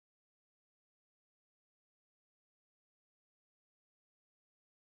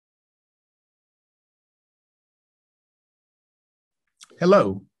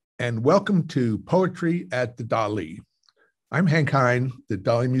Hello, and welcome to Poetry at the Dalí. I'm Hank Hine, the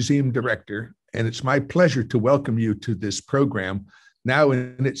Dalí Museum Director, and it's my pleasure to welcome you to this program, now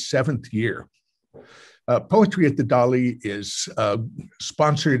in its 7th year. Poetry at the Dalí is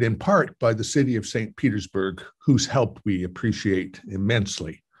sponsored in part by the city of St. Petersburg, whose help we appreciate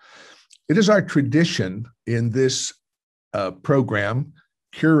immensely. It is our tradition in this program,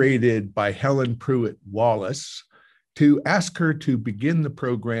 curated by Helen Pruitt Wallace, to ask her to begin the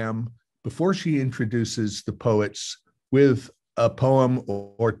program before she introduces the poets with a poem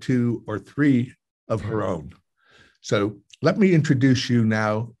or two or three of her own. So let me introduce you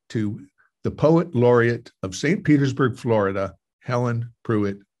now to the Poet Laureate of St. Petersburg, Florida, Helen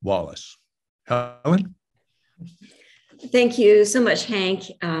Pruitt Wallace. Helen? Thank you so much, Hank.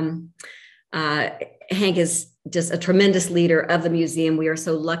 Hank is just a tremendous leader of the museum. We are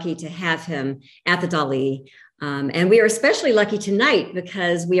so lucky to have him at the Dalí. And we are especially lucky tonight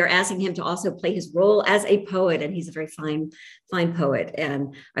because we are asking him to also play his role as a poet, and he's a very fine poet.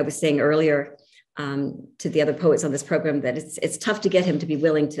 And I was saying earlier to the other poets on this program that it's tough to get him to be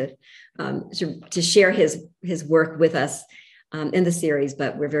willing to share his work with us in the series,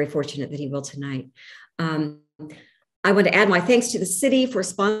 but we're very fortunate that he will tonight. I want to add my thanks to the city for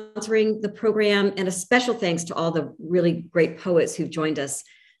sponsoring the program, and a special thanks to all the really great poets who've joined us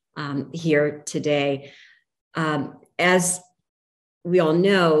here today. As we all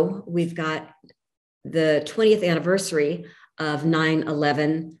know, we've got the 20th anniversary of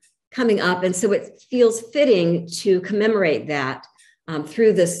 9/11 coming up, and so it feels fitting to commemorate that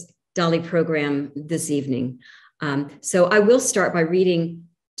through this Dalí program this evening. So I will start by reading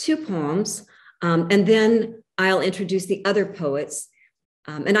 2 poems, and then I'll introduce the other poets.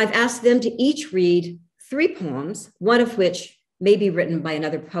 And I've asked them to each read 3 poems, one of which may be written by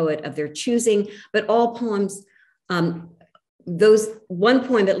another poet of their choosing, but all poems, those one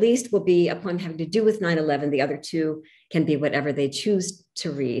poem at least will be a poem having to do with 9/11. The other 2 can be whatever they choose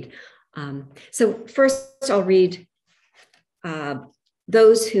to read. So first I'll read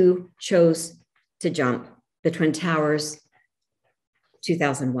Those Who Chose to Jump, the Twin Towers,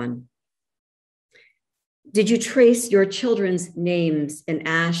 2001. Did you trace your children's names in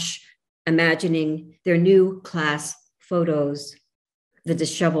ash, imagining their new class photos, the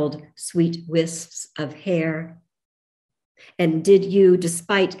disheveled sweet wisps of hair? And did you,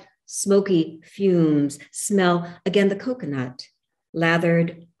 despite smoky fumes, smell again the coconut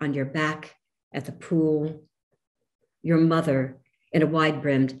lathered on your back at the pool? Your mother in a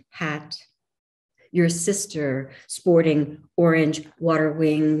wide-brimmed hat, your sister sporting orange water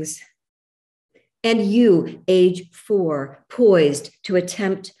wings, and you, age 4, poised to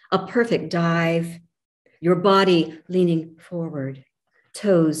attempt a perfect dive, your body leaning forward,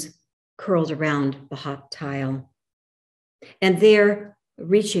 toes curled around the hot tile. And there,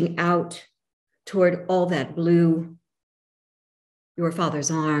 reaching out toward all that blue, your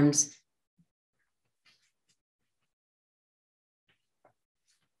father's arms.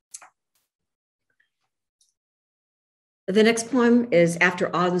 The next poem is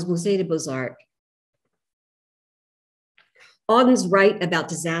after Auden's Musée des Beaux-Arts. Auden's right about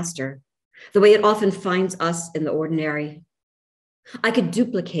disaster, the way it often finds us in the ordinary. I could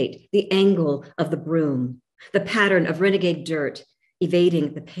duplicate the angle of the broom, the pattern of renegade dirt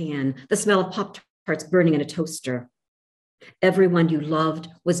evading the pan, the smell of Pop-Tarts burning in a toaster. Everyone you loved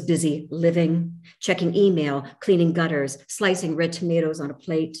was busy living, checking email, cleaning gutters, slicing red tomatoes on a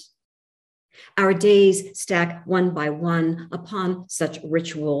plate. Our days stack one by one upon such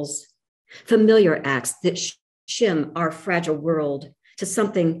rituals, familiar acts that shim our fragile world to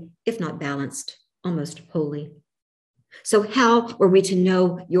something, if not balanced, almost holy. So how were we to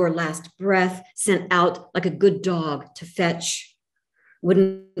know your last breath, sent out like a good dog to fetch,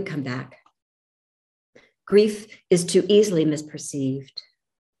 wouldn't come back? Grief is too easily misperceived.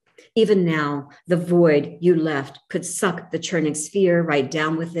 Even now, the void you left could suck the churning sphere right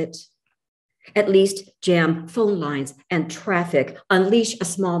down with it. At least jam phone lines and traffic, unleash a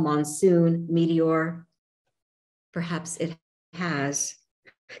small monsoon meteor. Perhaps it has.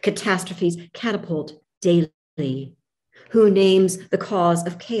 Catastrophes catapult daily. Who names the cause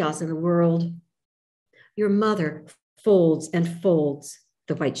of chaos in the world? Your mother folds and folds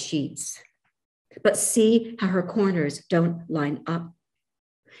the white sheets, but see how her corners don't line up.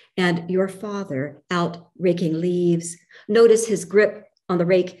 And your father out raking leaves. Notice his grip on the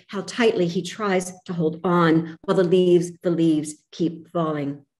rake, how tightly he tries to hold on while the leaves keep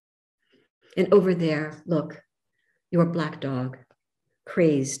falling. And over there, look, your black dog,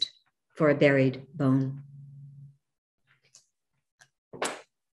 crazed for a buried bone.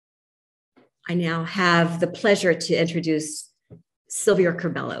 I now have the pleasure to introduce Silvia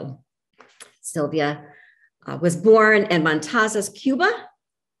Curbelo. Silvia was born in Matanzas, Cuba,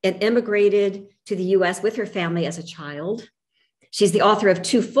 and immigrated to the US with her family as a child. She's the author of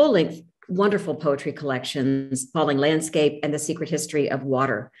 2 full-length wonderful poetry collections, Falling Landscape and The Secret History of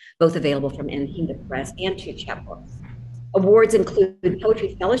Water, both available from Pleiades Press, and 2 chapbooks. Awards include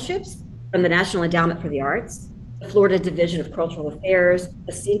poetry fellowships from the National Endowment for the Arts, the Florida Division of Cultural Affairs,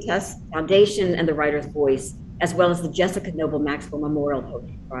 the Cintas Foundation, and the Writer's Voice, as well as the Jessica Noble Maxwell Memorial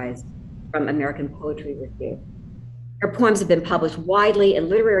Poetry Prize from American Poetry Review. Her poems have been published widely in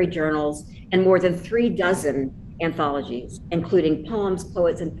literary journals and more than 36 anthologies, including Poems,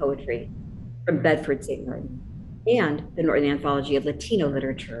 Poets, and Poetry from Bedford St. Martin and the Norton Anthology of Latino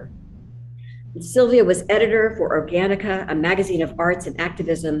Literature. And Silvia was editor for Organica, a magazine of arts and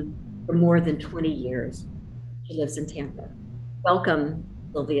activism, for more than 20 years. She lives in Tampa. Welcome,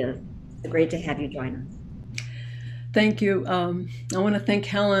 Silvia. It's great to have you join us. Thank you. I want to thank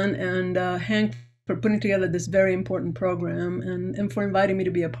Helen and Hank for putting together this very important program and for inviting me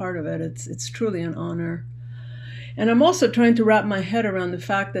to be a part of it. It's truly an honor. And I'm also trying to wrap my head around the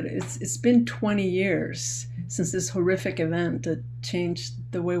fact that it's been 20 years since this horrific event that changed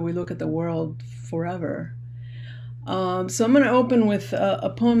the way we look at the world forever. So I'm going to open with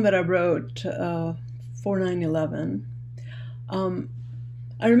a poem that I wrote for 9/11.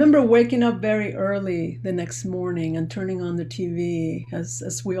 I remember waking up very early the next morning and turning on the TV,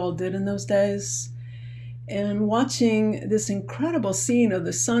 as we all did in those days, and watching this incredible scene of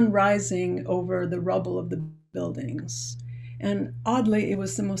the sun rising over the rubble of the buildings. And oddly, it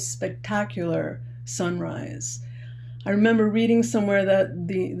was the most spectacular sunrise. I remember reading somewhere that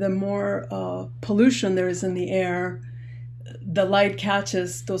the more pollution there is in the air, the light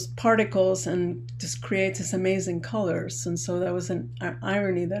catches those particles and just creates this amazing colors. And so that was an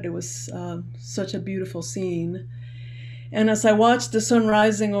irony that it was such a beautiful scene. And as I watched the sun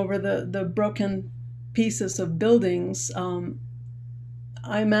rising over the broken pieces of buildings,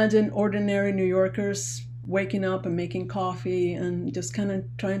 I imagine ordinary New Yorkers waking up and making coffee and just kind of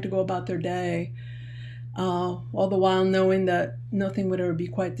trying to go about their day, all the while knowing that nothing would ever be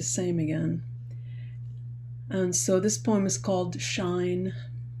quite the same again. And so this poem is called Shine.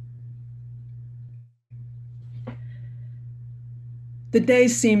 The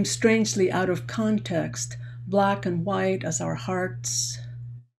days seem strangely out of context, black and white as our hearts.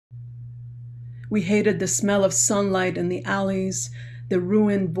 We hated the smell of sunlight in the alleys, the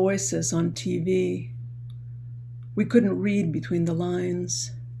ruined voices on TV. We couldn't read between the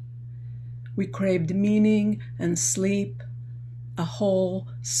lines. We craved meaning and sleep, a hole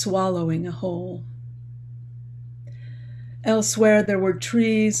swallowing a hole. Elsewhere there were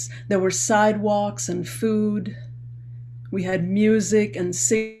trees, there were sidewalks and food. We had music and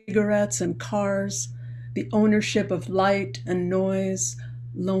cigarettes and cars, the ownership of light and noise,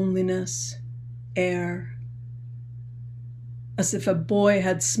 loneliness, air. As if a boy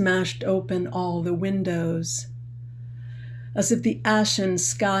had smashed open all the windows. As if the ashen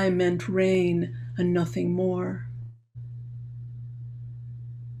sky meant rain and nothing more.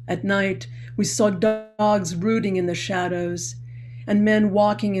 At night, we saw dogs rooting in the shadows and men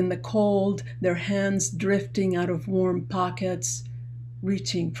walking in the cold, their hands drifting out of warm pockets,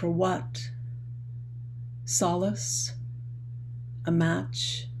 reaching for what? Solace? A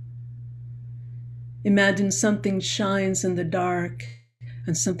match? Imagine something shines in the dark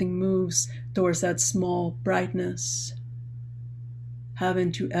and something moves towards that small brightness.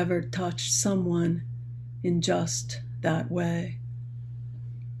 Haven't you ever touched someone in just that way?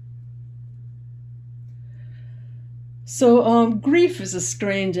 So grief is a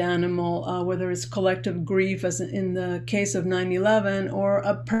strange animal, whether it's collective grief, as in the case of 9/11, or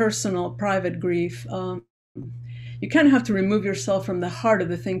a personal, private grief. You kind of have to remove yourself from the heart of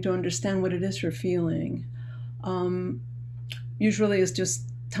the thing to understand what it is you're feeling. Usually it's just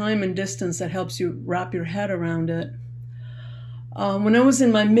time and distance that helps you wrap your head around it. When I was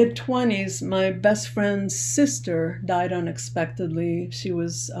in my mid-20s, my best friend's sister died unexpectedly. She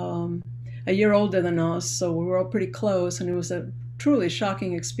was a year older than us, so we were all pretty close, and it was a truly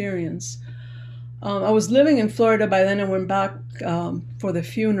shocking experience. I was living in Florida by then. I went back for the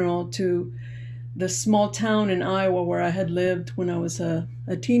funeral to the small town in Iowa where I had lived when I was a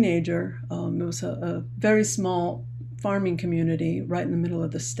teenager. It was a very small farming community right in the middle of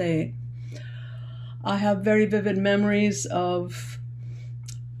the state. I have very vivid memories of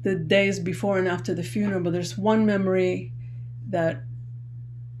the days before and after the funeral, but there's one memory that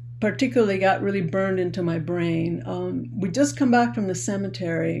particularly got really burned into my brain. We'd just come back from the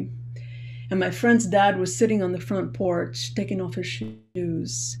cemetery, and my friend's dad was sitting on the front porch taking off his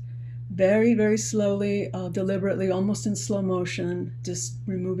shoes. very, very slowly, deliberately, almost in slow motion, just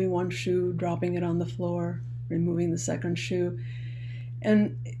removing one shoe, dropping it on the floor, removing the second shoe.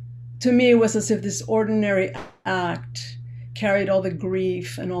 And to me, it was as if this ordinary act carried all the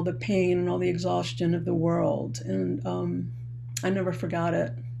grief and all the pain and all the exhaustion of the world. And I never forgot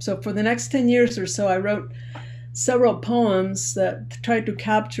it. So for the next 10 years or so, I wrote several poems that tried to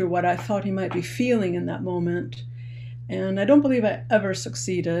capture what I thought he might be feeling in that moment. And I don't believe I ever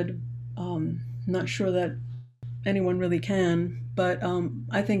succeeded. Not sure that anyone really can, but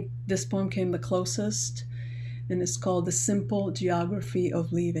I think this poem came the closest, and it's called The Simple Geography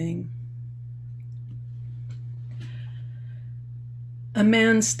of Leaving. A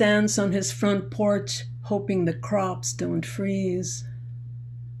man stands on his front porch hoping the crops don't freeze.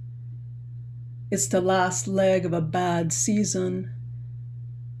 It's the last leg of a bad season.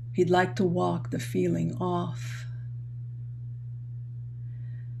 He'd like to walk the feeling off.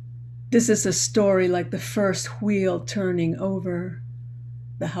 This is a story like the first wheel turning over.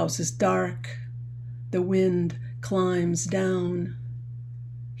 The house is dark. The wind climbs down.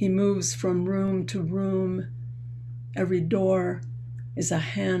 He moves from room to room. Every door is a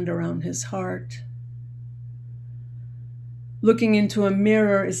hand around his heart. Looking into a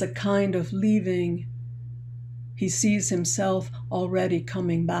mirror is a kind of leaving. He sees himself already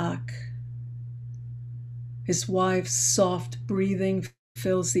coming back. His wife's soft breathing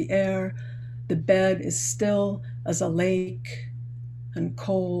fills the air. The bed is still as a lake and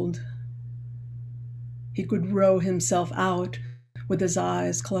cold. He could row himself out with his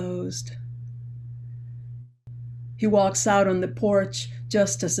eyes closed. He walks out on the porch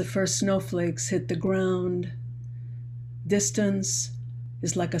just as the first snowflakes hit the ground. Distance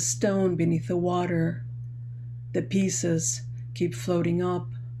is like a stone beneath the water. The pieces keep floating up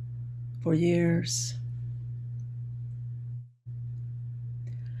for years.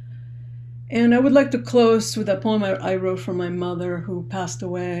 And I would like to close with a poem I wrote for my mother who passed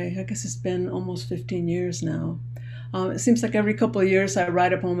away. I guess it's been almost 15 years now. It seems like every couple of years I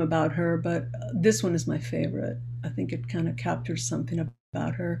write a poem about her, but this one is my favorite. I think it kind of captures something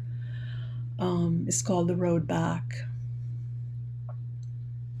about her. It's called The Road Back.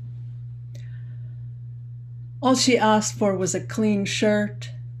 All she asked for was a clean shirt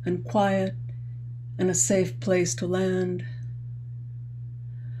and quiet and a safe place to land.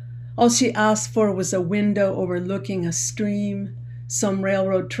 All she asked for was a window overlooking a stream, some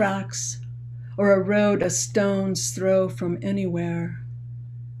railroad tracks, or a road a stone's throw from anywhere.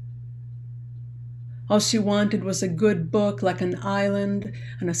 All she wanted was a good book like an island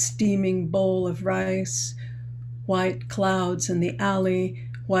and a steaming bowl of rice, white clouds in the alley,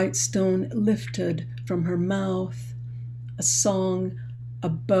 white stone lifted from her mouth, a song, a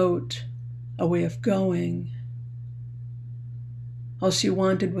boat, a way of going. All she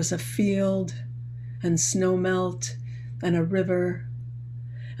wanted was a field and snow melt and a river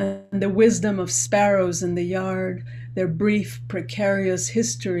and the wisdom of sparrows in the yard, their brief, precarious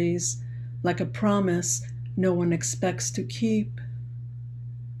histories like a promise no one expects to keep.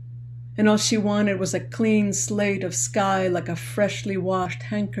 And all she wanted was a clean slate of sky like a freshly washed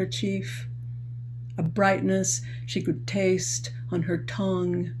handkerchief, a brightness she could taste on her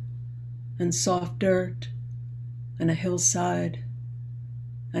tongue, and soft dirt, and a hillside,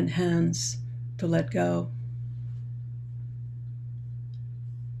 and hands to let go.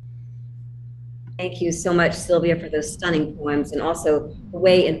 Thank you so much, Silvia, for those stunning poems and also the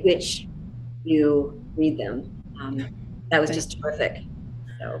way in which you read them. That was just terrific.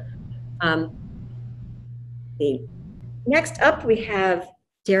 So, next up we have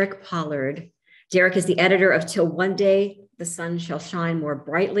Derek Pollard. Derek is the editor of Till One Day the Sun Shall Shine More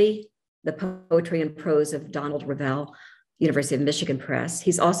Brightly, the poetry and prose of Donald Ravel, University of Michigan Press.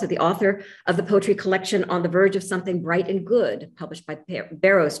 He's also the author of the poetry collection On the Verge of Something Bright and Good, published by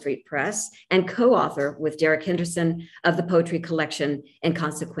Barrow Street Press, and co-author with Derek Henderson of the poetry collection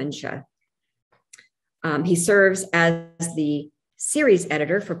Inconsequentia. He serves as the series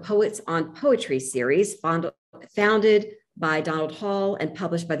editor for Poets on Poetry series, founded by Donald Hall and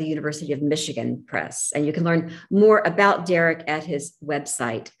published by the University of Michigan Press. And you can learn more about Derek at his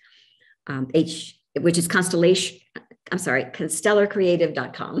website, which is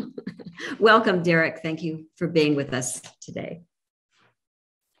constellarcreative.com. Welcome, Derek. Thank you for being with us today.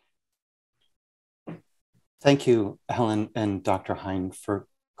 Thank you, Helen and Dr. Hine, for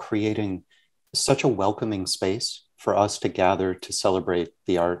creating such a welcoming space for us to gather to celebrate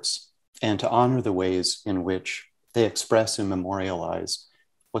the arts and to honor the ways in which they express and memorialize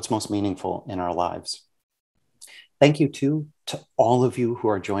what's most meaningful in our lives. Thank you, too, to all of you who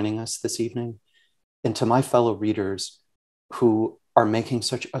are joining us this evening, and to my fellow readers who are making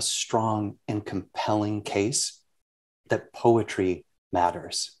such a strong and compelling case that poetry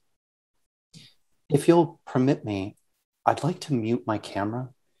matters. If you'll permit me, I'd like to mute my camera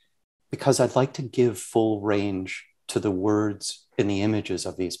because I'd like to give full range to the words and the images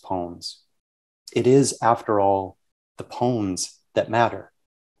of these poems. It is, after all, the poems that matter.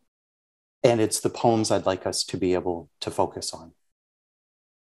 And it's the poems I'd like us to be able to focus on.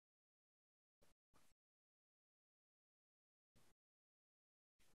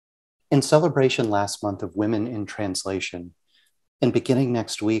 In celebration last month of Women in Translation, and beginning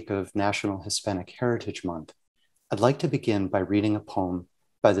next week of National Hispanic Heritage Month, I'd like to begin by reading a poem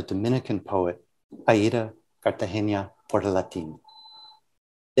by the Dominican poet Aida Cartagena Portalatin.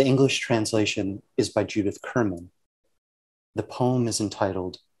 The English translation is by Judith Kerman. The poem is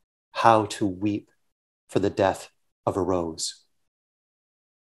entitled How to Weep for the Death of a Rose.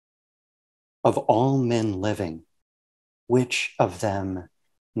 Of all men living, which of them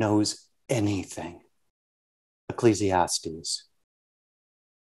knows anything? Ecclesiastes.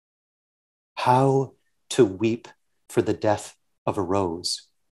 How to weep for the death of a rose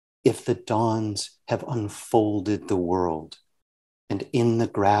if the dawns have unfolded the world, and in the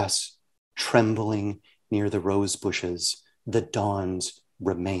grass, trembling near the rose bushes, the dawns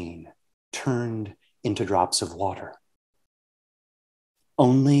remain, turned into drops of water.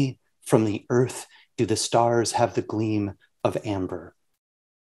 Only from the earth do the stars have the gleam of amber.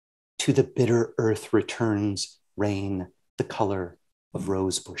 To the bitter earth returns rain, the color of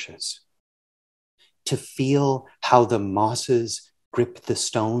rose bushes. To feel how the mosses grip the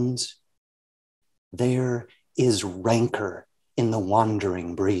stones, there is rancor in the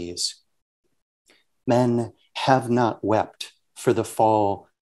wandering breeze. Men have not wept for the fall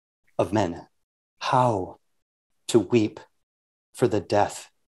of men. How to weep for the death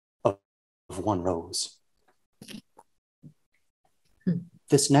of one rose.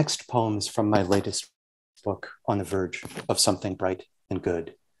 This next poem is from my latest book, On the Verge of Something Bright and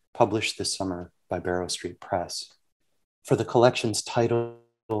Good, published this summer by Barrow Street Press. For the collection's title,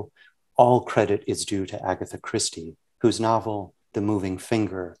 all credit is due to Agatha Christie, whose novel, The Moving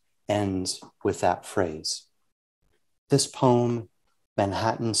Finger, ends with that phrase. This poem,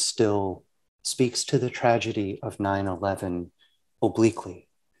 Manhattan Still, speaks to the tragedy of 9/11 obliquely,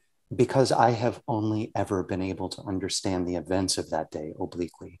 because I have only ever been able to understand the events of that day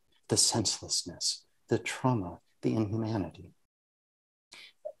obliquely, the senselessness, the trauma, the inhumanity.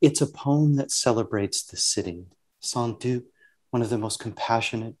 It's a poem that celebrates the city, sans doute one of the most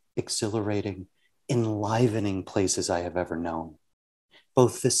compassionate, exhilarating, enlivening places I have ever known.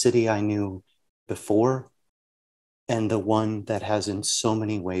 Both the city I knew before and the one that has in so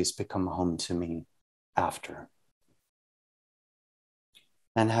many ways become home to me after.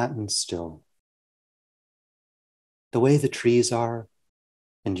 Manhattan Still. The way the trees are,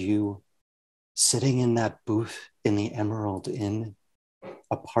 and you sitting in that booth in the Emerald Inn,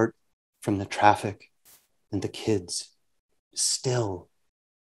 apart from the traffic and the kids, still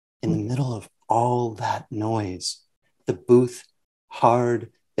in the middle of all that noise, the booth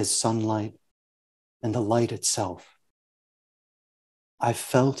hard as sunlight and the light itself. I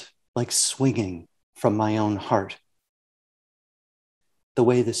felt like swinging from my own heart. The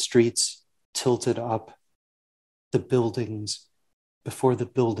way the streets tilted up, the buildings before the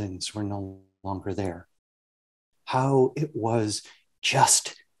buildings were no longer there. How it was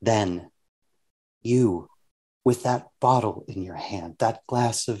just then, you with that bottle in your hand, that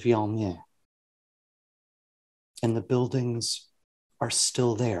glass of Viognier. And the buildings are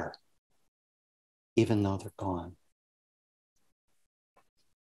still there, even though they're gone.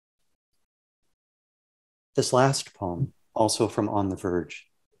 This last poem, also from On the Verge,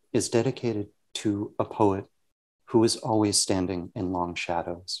 is dedicated to a poet who is always standing in long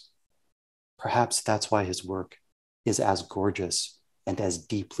shadows. Perhaps that's why his work is as gorgeous and as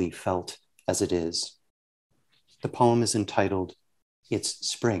deeply felt as it is. The poem is entitled, It's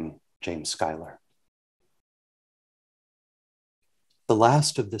Spring, James Schuyler. The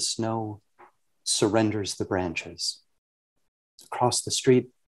last of the snow surrenders the branches. Across the street,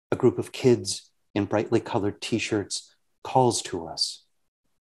 a group of kids in brightly colored t-shirts calls to us.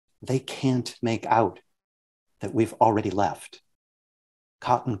 They can't make out that we've already left.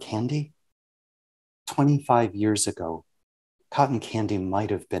 Cotton candy? 25 years ago, cotton candy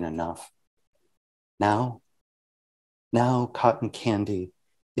might have been enough. Now cotton candy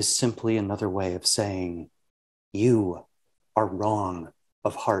is simply another way of saying, you are wrong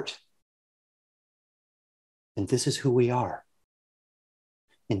of heart. And this is who we are.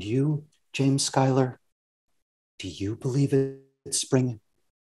 And you, James Schuyler, do you believe it's spring?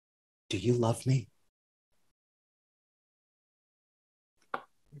 Do you love me?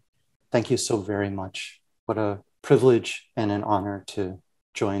 Thank you so very much. What a privilege and an honor to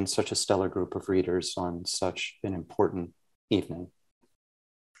join such a stellar group of readers on such an important evening.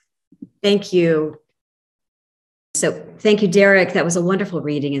 Thank you. So thank you, Derek. That was a wonderful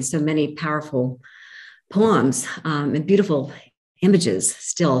reading and so many powerful poems and beautiful images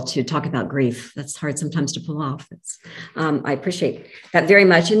still to talk about grief. That's hard sometimes to pull off. I appreciate that very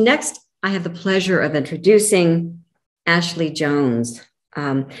much. And next, I have the pleasure of introducing Ashley Jones.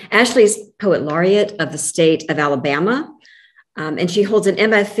 Ashley's Poet Laureate of the state of Alabama, and she holds an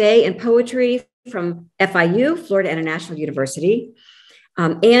MFA in poetry from FIU, Florida International University.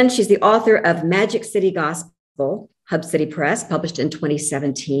 And she's the author of Magic City Gospel, Hub City Press, published in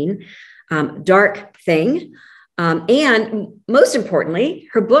 2017, Dark Thing. And most importantly,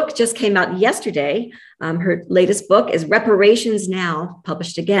 her book just came out yesterday. Her latest book is Reparations Now,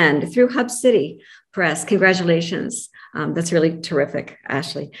 published again through Hub City Press. Congratulations. That's really terrific,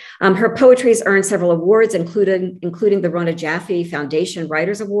 Ashley. Her poetry has earned several awards, including the Rona Jaffe Foundation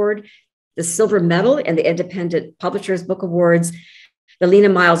Writers Award, the Silver Medal in the Independent Publishers Book Awards, the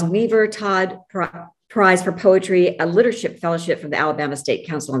Lena-Miles Wever Todd Prize for Poetry, a Leadership Fellowship from the Alabama State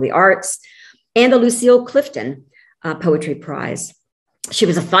Council on the Arts, and the Lucille Clifton Poetry Prize. She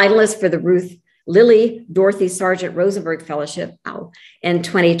was a finalist for the Ruth, Lily, Dorothy, Sargent, Rosenberg Fellowship in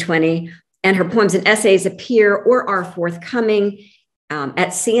 2020, and her poems and essays appear or are forthcoming at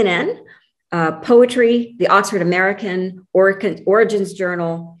CNN, Poetry, the Oxford American, Origins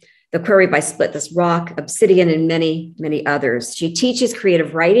Journal, the Quarry by Split This Rock, Obsidian, and many, many others. She teaches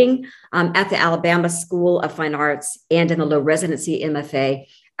creative writing at the Alabama School of Fine Arts and in the Low Residency MFA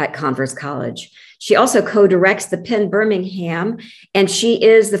at Converse College. She also co-directs the PEN Birmingham, and she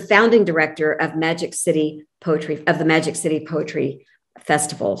is the founding director of the Magic City Poetry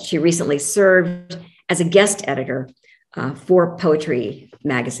Festival. She recently served as a guest editor for Poetry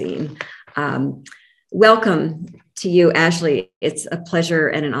magazine. Welcome to you, Ashley. It's a pleasure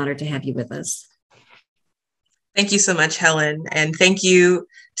and an honor to have you with us. Thank you so much, Helen. And thank you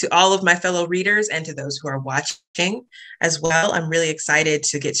to all of my fellow readers and to those who are watching as well. I'm really excited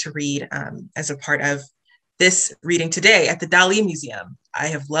to get to read as a part of this reading today at the Dalí Museum. I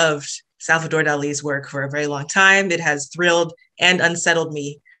have loved Salvador Dalí's work for a very long time. It has thrilled and unsettled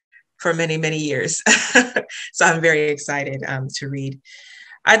me for many, many years. So I'm very excited to read.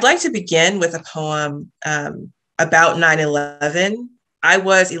 I'd like to begin with a poem about 9/11. I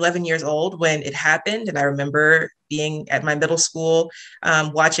was 11 years old when it happened, and I remember being at my middle school,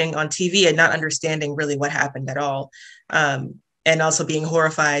 watching on TV and not understanding really what happened at all, and also being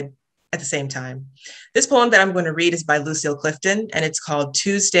horrified at the same time. This poem that I'm going to read is by Lucille Clifton, and it's called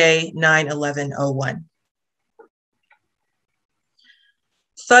Tuesday, 9/11/01.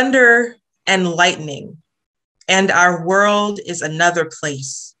 Thunder and lightning, and our world is another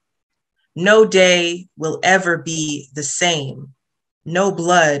place. No day will ever be the same. No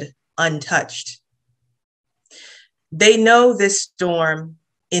blood untouched. They know this storm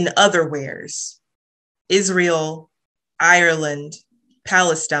in other wares: Israel, Ireland,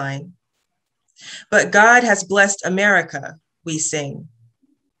 Palestine. But God has blessed America, we sing.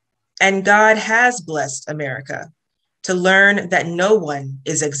 And God has blessed America to learn that no one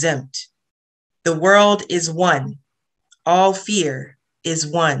is exempt. The world is one. All fear is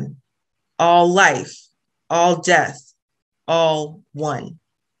one. All life, all death, all one.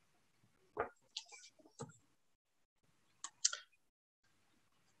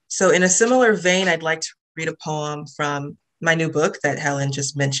 So in a similar vein, I'd like to read a poem from my new book that Helen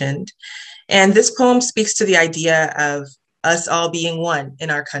just mentioned. And this poem speaks to the idea of us all being one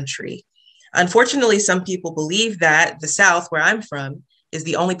in our country. Unfortunately, some people believe that the South, where I'm from, is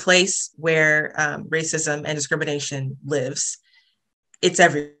the only place where racism and discrimination lives. It's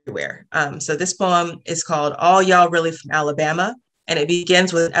everywhere. So this poem is called All Y'all Really from Alabama, and it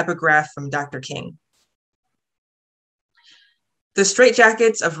begins with an epigraph from Dr. King. The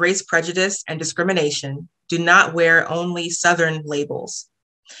straitjackets of race prejudice and discrimination do not wear only Southern labels.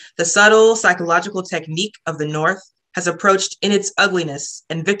 The subtle psychological technique of the North has approached in its ugliness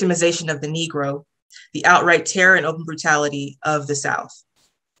and victimization of the Negro, the outright terror and open brutality of the South.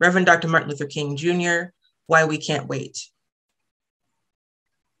 Reverend Dr. Martin Luther King Jr., Why We Can't Wait.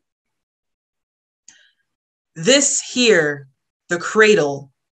 This here, the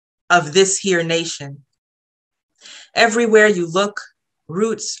cradle of this here nation. Everywhere you look,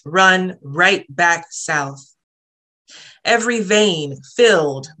 roots run right back south. Every vein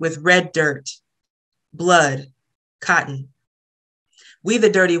filled with red dirt, blood, cotton. We the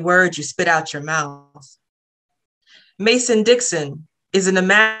dirty words you spit out your mouth. Mason-Dixon is an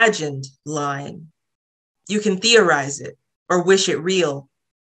imagined line. You can theorize it or wish it real.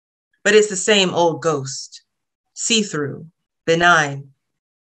 but it's the same old ghost, see-through, benign.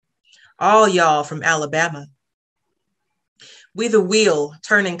 All y'all from Alabama. We the wheel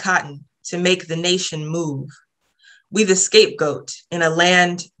turning cotton to make the nation move. We the scapegoat in a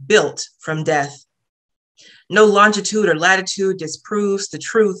land built from death. No longitude or latitude disproves the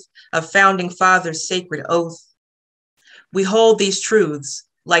truth of founding fathers' sacred oath. We hold these truths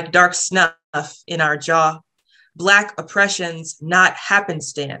like dark snuff in our jaw. Black oppression's not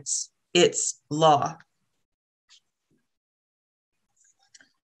happenstance, it's law.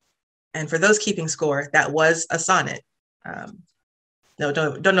 And for those keeping score, that was a sonnet. No,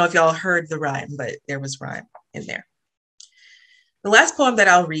 don't know if y'all heard the rhyme, but there was rhyme in there. The last poem that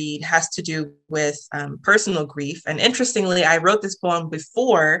I'll read has to do with personal grief. And interestingly, I wrote this poem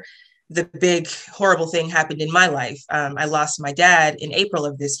before the big horrible thing happened in my life. I lost my dad in April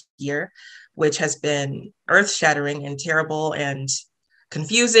of this year, which has been earth-shattering and terrible and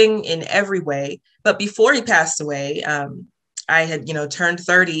confusing in every way. But before he passed away, I had, turned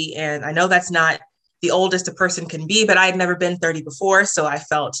 30, and I know that's not the oldest a person can be, but I had never been 30 before, so I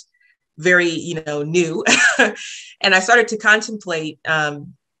felt very, new. And I started to contemplate,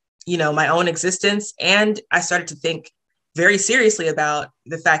 my own existence, and I started to think very seriously about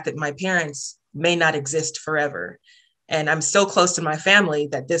the fact that my parents may not exist forever. And I'm so close to my family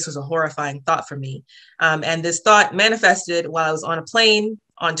that this was a horrifying thought for me. And this thought manifested while I was on a plane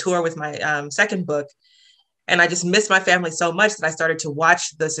on tour with my second book. And I just missed my family so much that I started to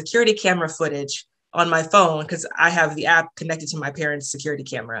watch the security camera footage on my phone, because I have the app connected to my parents' security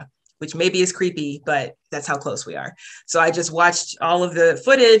camera, which maybe is creepy, but that's how close we are. So I just watched all of the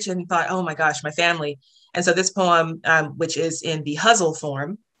footage and thought, oh my gosh, my family. And so this poem, which is in the Huzzle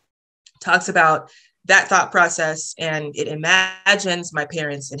form, talks about that thought process, and it imagines my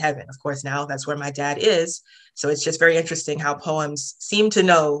parents in heaven. Of course, now that's where my dad is. So it's just very interesting how poems seem to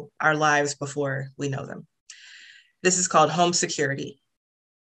know our lives before we know them. This is called Home Security.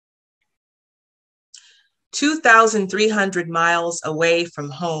 2,300 miles away from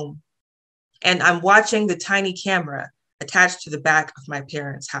home, and I'm watching the tiny camera attached to the back of my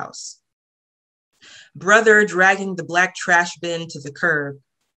parents' house. Brother dragging the black trash bin to the curb.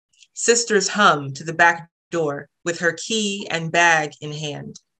 Sisters hum to the back door with her key and bag in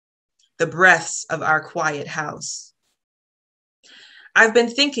hand. The breaths of our quiet house. I've been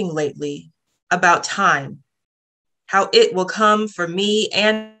thinking lately about time, how it will come for me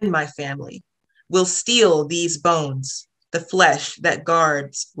and my family. We'll steal these bones, the flesh that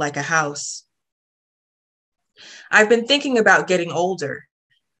guards like a house. I've been thinking about getting older,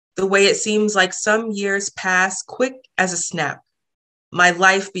 the way it seems like some years pass quick as a snap. My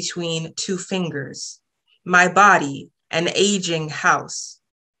life between two fingers, my body an aging house,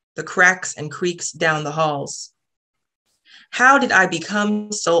 the cracks and creaks down the halls. How did I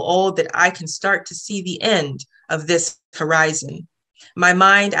become so old that I can start to see the end of this horizon? My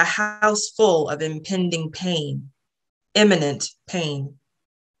mind a house full of impending pain, imminent pain.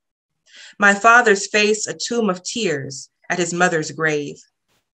 My father's face a tomb of tears at his mother's grave.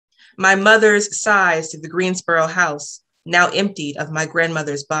 My mother's sighs to the Greensboro house, now emptied of my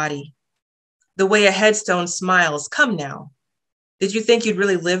grandmother's body. The way a headstone smiles, come now. Did you think you'd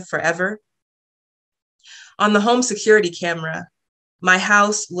really live forever? On the home security camera, my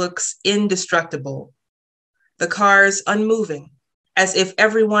house looks indestructible. The cars unmoving, as if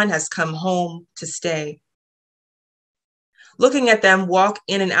everyone has come home to stay. Looking at them walk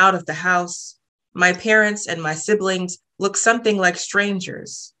in and out of the house, my parents and my siblings look something like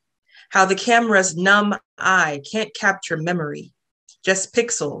strangers. How the camera's numb eye can't capture memory, just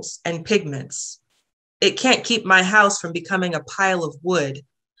pixels and pigments. It can't keep my house from becoming a pile of wood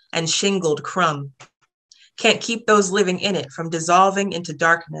and shingled crumb. Can't keep those living in it from dissolving into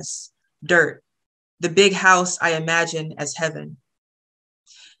darkness, dirt, the big house I imagine as heaven.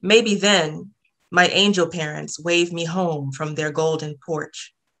 Maybe then my angel parents wave me home from their golden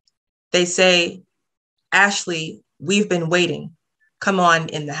porch. They say, Ashley, we've been waiting. Come on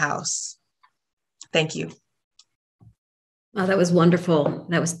in the house. Thank you. Oh, that was wonderful.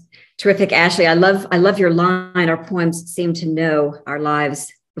 That was terrific, Ashley. I love your line. Our poems seem to know our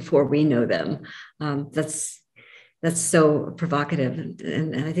lives before we know them. That's so provocative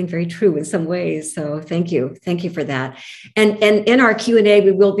and I think very true in some ways. So thank you for that. And in our Q&A,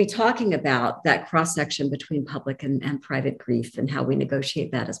 we will be talking about that cross section between public and private grief and how we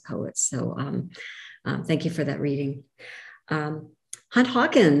negotiate that as poets. So thank you for that reading. Hunt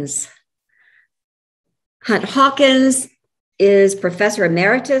Hawkins. Hunt Hawkins is Professor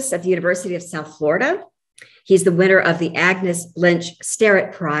Emeritus at the University of South Florida. He's the winner of the Agnes Lynch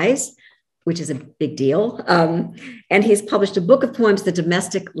Sterrett Prize which is a big deal. And he's published a book of poems, The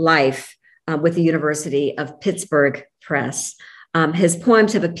Domestic Life, with the University of Pittsburgh Press. His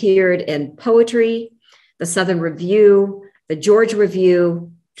poems have appeared in Poetry, the Southern Review, the Georgia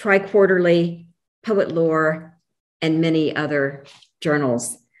Review, Tri-Quarterly, Poet Lore, and many other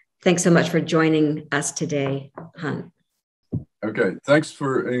journals. Thanks so much for joining us today, Hunt. Okay, thanks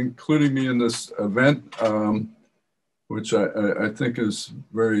for including me in this event, which I think is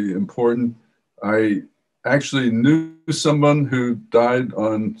very important. I actually knew someone who died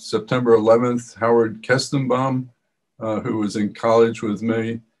on September 11th, Howard Kestenbaum, who was in college with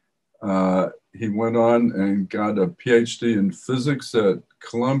me. He went on and got a PhD in physics at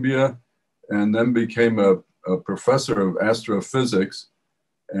Columbia and then became a professor of astrophysics.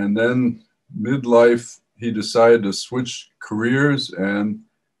 And then midlife, he decided to switch careers and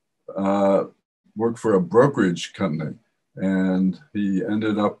work for a brokerage company. And he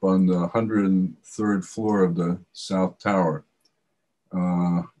ended up on the 103rd floor of the South Tower.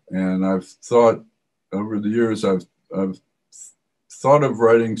 And I've thought over the years, I've thought of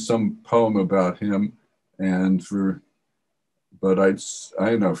writing some poem about him, but I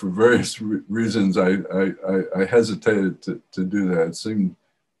know for various reasons I hesitated to do that. It seemed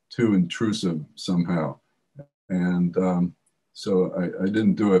too intrusive somehow. And so I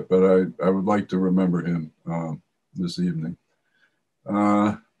didn't do it, but I would like to remember him this evening.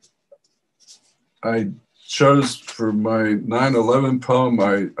 I chose for my 9/11 poem,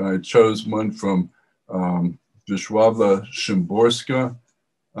 I chose one from Wisława Szymborska,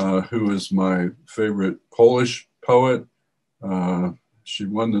 who is my favorite Polish poet. She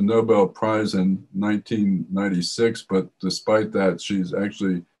won the Nobel Prize in 1996, but despite that, she's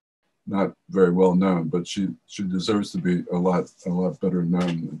actually not very well known, but she deserves to be a lot better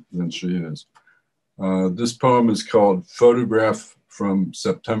known than she is. This poem is called Photograph from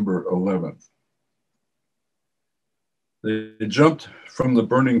September 11th. They jumped from the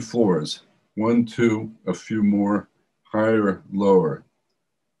burning floors, 1, 2, a few more, higher, lower.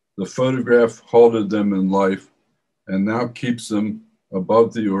 The photograph halted them in life and now keeps them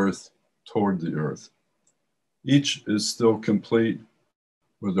above the earth, toward the earth. Each is still complete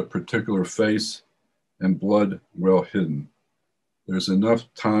with a particular face and blood well hidden. There's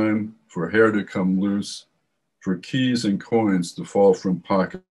enough time for hair to come loose, for keys and coins to fall from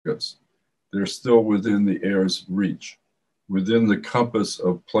pockets. They're still within the air's reach, within the compass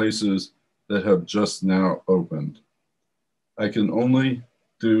of places that have just now opened. I can only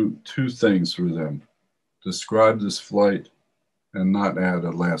do 2 things for them: describe this flight and not add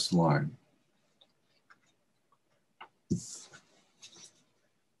a last line.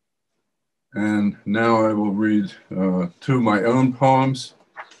 And now I will read 2 of my own poems.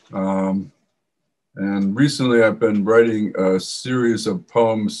 And recently I've been writing a series of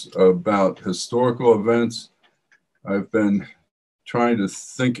poems about historical events. I've been trying to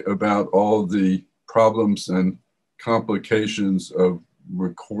think about all the problems and complications of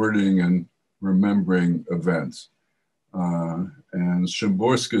recording and remembering events. And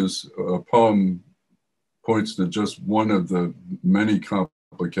Szymborska's poem points to just one of the many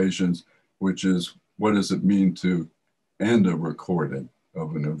complications, which is, what does it mean to end a recording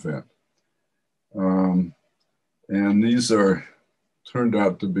of an event? And these turned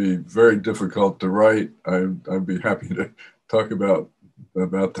out to be very difficult to write. I'd be happy to talk about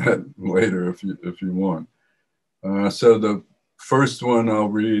that later if you want. So the first one I'll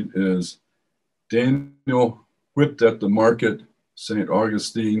read is Daniel whipped at the market, St.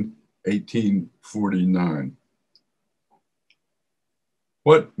 Augustine, 1849.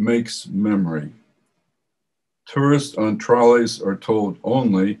 What makes memory? Tourists on trolleys are told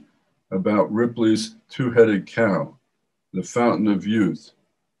only about Ripley's 2-headed cow, the fountain of youth,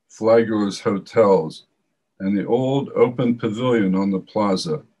 Flagler's hotels, and the old open pavilion on the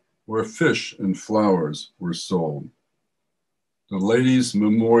plaza where fish and flowers were sold. The Ladies'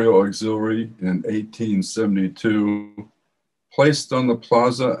 Memorial Auxiliary in 1872 placed on the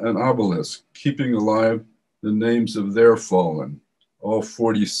plaza an obelisk, keeping alive the names of their fallen, all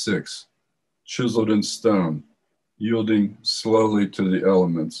 46, chiseled in stone, yielding slowly to the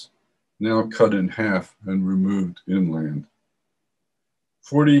elements, now cut in half and removed inland.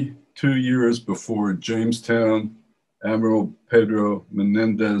 42 years before Jamestown, Admiral Pedro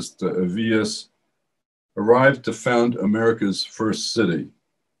Menendez de Avillas arrived to found America's first city,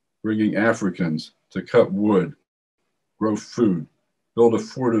 bringing Africans to cut wood, grow food, build a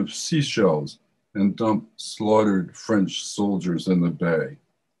fort of seashells, and dump slaughtered French soldiers in the bay.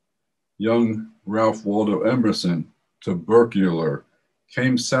 Young Ralph Waldo Emerson, tubercular,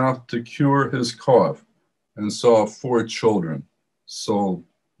 came south to cure his cough and saw 4 children sold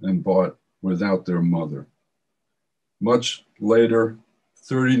and bought without their mother. Much later,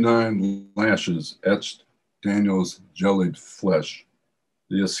 39 lashes etched Daniel's jellied flesh,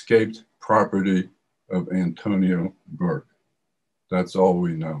 the escaped property of Antonio Burke. That's all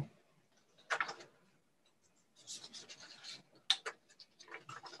we know.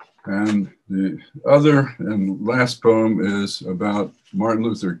 And the other and last poem is about Martin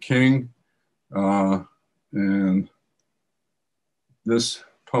Luther King. And this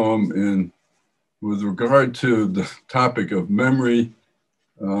poem, with regard to the topic of memory,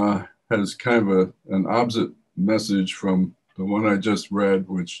 has kind of an opposite message from the one I just read,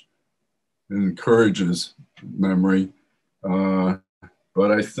 which encourages memory.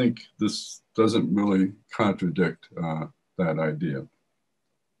 But I think this doesn't really contradict that idea.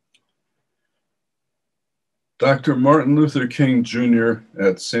 Dr. Martin Luther King Jr.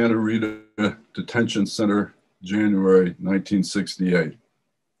 at Santa Rita Detention Center, January 1968.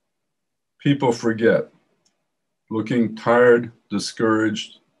 People forget. Looking tired,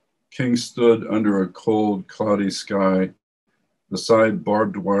 discouraged, King stood under a cold, cloudy sky beside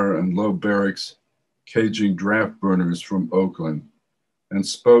barbed wire and low barracks, caging draft burners from Oakland, and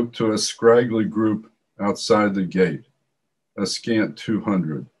spoke to a scraggly group outside the gate, a scant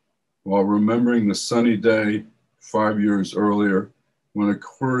 200, while remembering the sunny day 5 years earlier when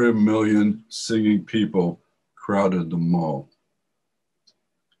 250,000 singing people crowded the mall.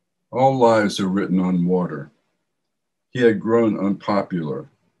 All lives are written on water. He had grown unpopular.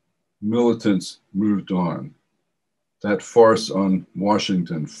 Militants moved on. That farce on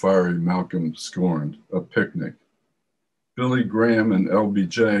Washington, fiery Malcolm scorned, a picnic. Billy Graham and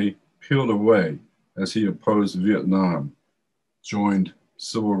LBJ peeled away as he opposed Vietnam, joined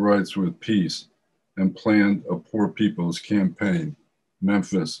civil rights with peace, and planned a poor people's campaign,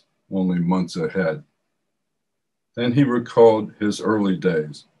 Memphis, only months ahead. Then he recalled his early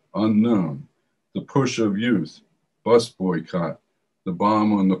days, unknown, the push of youth, bus boycott, the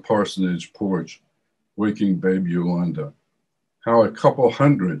bomb on the parsonage porch, waking baby Yolanda, how a couple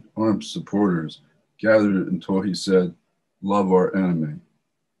hundred armed supporters gathered until he said, "Love our enemy."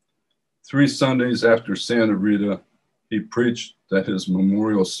 3 Sundays after Santa Rita, he preached that his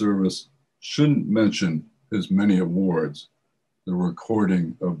memorial service shouldn't mention his many awards, the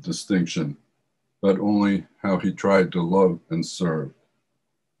recording of distinction, but only how he tried to love and serve.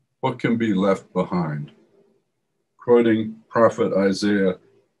 What can be left behind? Quoting Prophet Isaiah,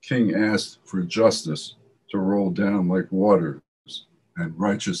 King asked for justice to roll down like waters and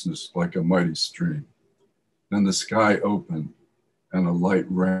righteousness like a mighty stream. Then the sky opened and a light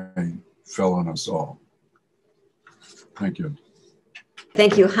rain fell on us all. Thank you.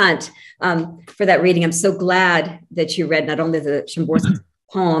 Thank you, Hunt, for that reading. I'm so glad that you read not only the Szymborski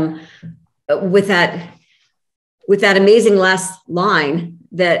poem, with that amazing last line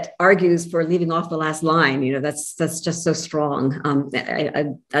that argues for leaving off the last line. You know, that's just so strong.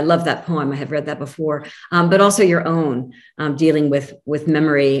 I love that poem. I have read that before, but also your own, dealing with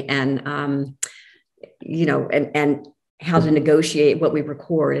memory and you know, and how to negotiate what we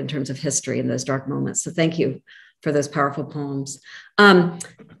record in terms of history in those dark moments. So thank you for those powerful poems.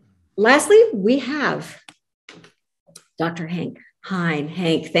 Lastly, we have Dr. Hank Hine.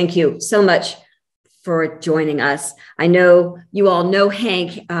 Hank, thank you so much for joining us. I know you all know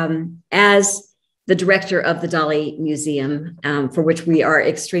Hank as the director of the Dalí Museum, for which we are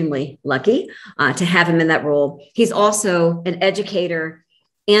extremely lucky to have him in that role. He's also an educator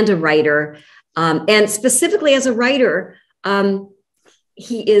and a writer. And specifically as a writer,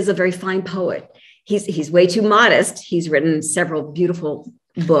 he is a very fine poet. He's way too modest. He's written several beautiful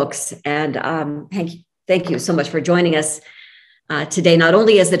books. And Hank, thank you so much for joining us today, not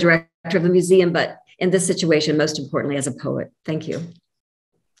only as the director of the museum, but in this situation, most importantly, as a poet. Thank you.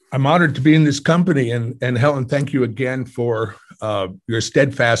 I'm honored to be in this company. And Helen, thank you again for your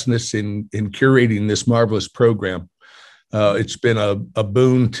steadfastness in curating this marvelous program. It's been a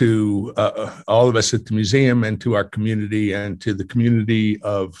boon to all of us at the museum and to our community and to the community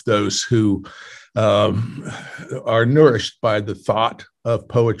of those who are nourished by the thought of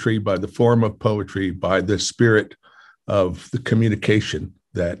poetry, by the form of poetry, by the spirit of the communication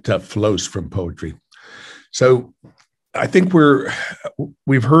that flows from poetry. So I think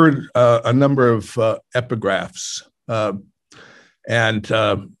we've heard a number of epigraphs, and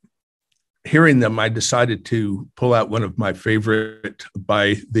hearing them, I decided to pull out one of my favorite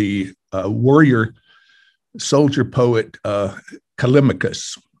by the warrior soldier poet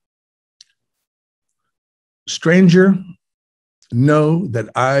Callimachus. Stranger, know that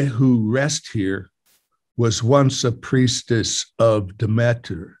I who rest here was once a priestess of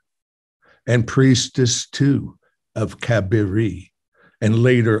Demeter, and priestess too of Kabiri, and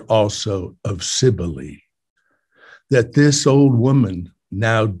later also of Cybele, that this old woman,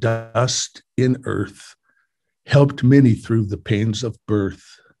 now dust in earth, helped many through the pains of birth,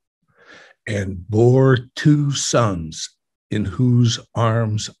 and bore 2 sons in whose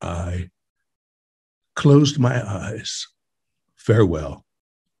arms I closed my eyes. Farewell,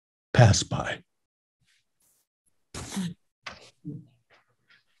 pass by.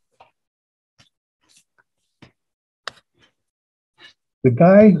 The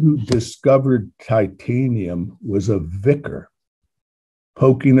guy who discovered titanium was a vicar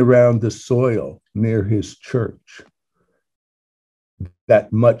poking around the soil near his church.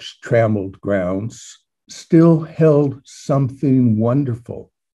 That much trammeled grounds still held something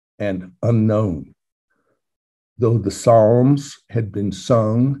wonderful and unknown, though the psalms had been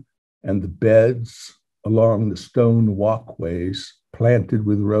sung and the beds along the stone walkways planted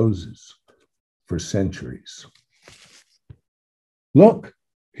with roses for centuries. Look,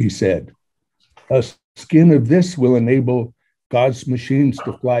 he said, a skin of this will enable God's machines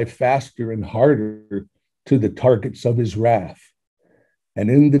to fly faster and harder to the targets of his wrath. And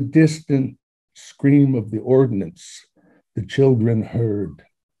in the distant scream of the ordnance, the children heard,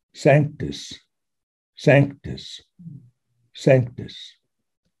 Sanctus, Sanctus, Sanctus.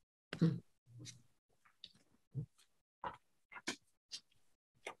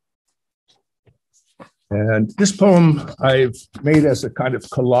 And this poem I've made as a kind of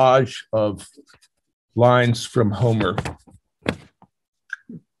collage of lines from Homer.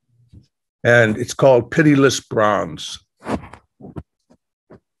 And it's called Pitiless Bronze. The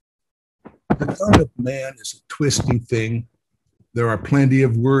tongue of man is a twisty thing. There are plenty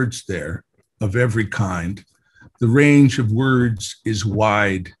of words there of every kind. The range of words is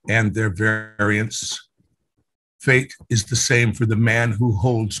wide and their variance. Fate is the same for the man who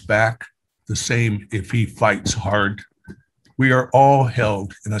holds back, the same if he fights hard. We are all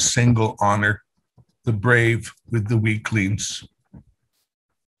held in a single honor, the brave with the weaklings.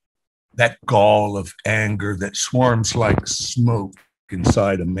 That gall of anger that swarms like smoke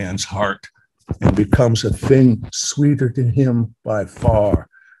inside a man's heart and becomes a thing sweeter to him by far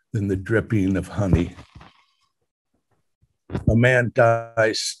than the dripping of honey. A man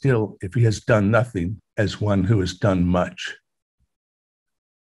dies still if he has done nothing as one who has done much.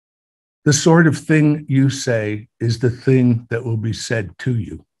 The sort of thing you say is the thing that will be said to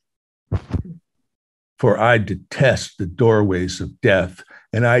you. For I detest the doorways of death,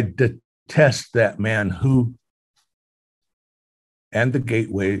 and I detest that man who, and the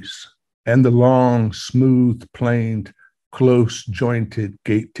gateways, and the long, smooth-planed, close-jointed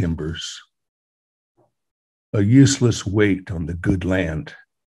gate timbers, a useless weight on the good land.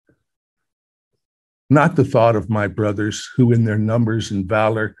 Not the thought of my brothers, who in their numbers and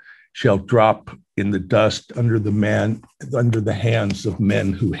valor shall drop in the dust under the hands of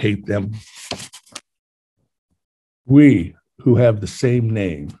men who hate them. We who have the same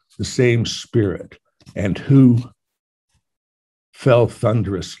name, the same spirit, and who fell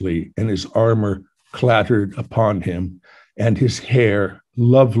thunderously, and his armor clattered upon him, and his hair,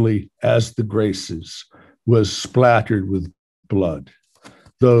 lovely as the graces, was splattered with blood.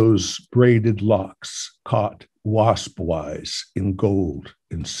 Those braided locks caught wasp-wise in gold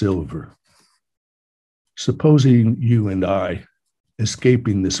and silver. Supposing you and I,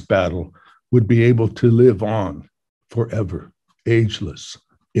 escaping this battle, would be able to live on forever, ageless,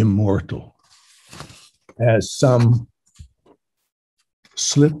 immortal, as some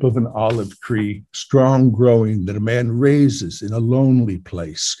slip of an olive tree, strong growing, that a man raises in a lonely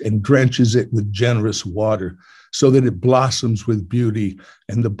place and drenches it with generous water so that it blossoms with beauty,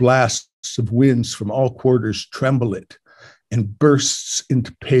 and the blasts of winds from all quarters tremble it and bursts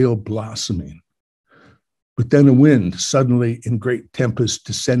into pale blossoming. But then a wind, suddenly in great tempest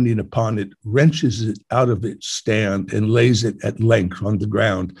descending upon it, wrenches it out of its stand and lays it at length on the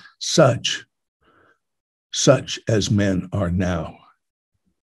ground, such as men are now.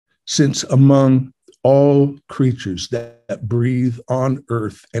 Since among all creatures that breathe on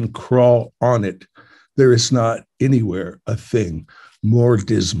earth and crawl on it, there is not anywhere a thing more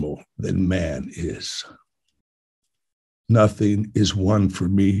dismal than man is. Nothing is won for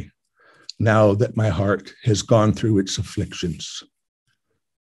me now that my heart has gone through its afflictions.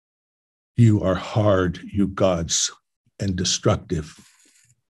 You are hard, you gods, and destructive.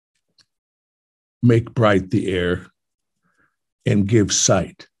 Make bright the air and give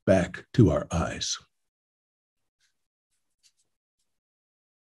sight back to our eyes.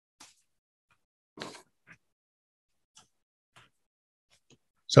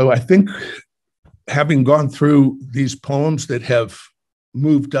 So I think, having gone through these poems that have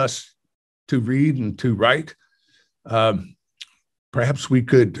moved us to read and to write, perhaps we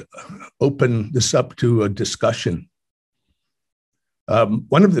could open this up to a discussion.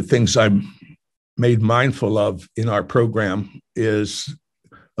 One of the things I'm made mindful of in our program is,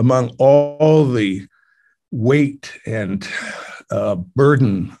 among all the weight and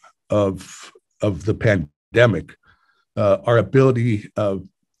burden of the pandemic, our ability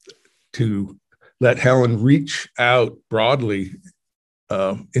to let Helen reach out broadly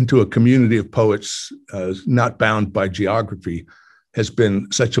into a community of poets not bound by geography has been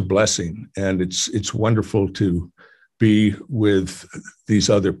such a blessing. And it's wonderful to be with these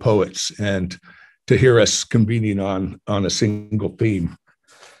other poets and to hear us convening on a single theme.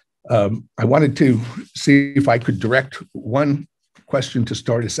 I wanted to see if I could direct one question to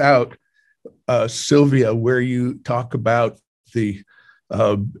start us out, Silvia, where you talk about the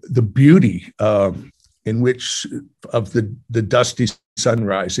beauty in which of the dusty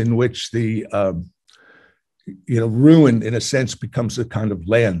sunrise, in which the ruin, in a sense, becomes a kind of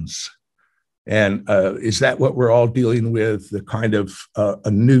lens. And is that what we're all dealing with? The kind of a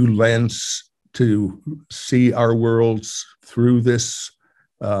new lens to see our worlds through this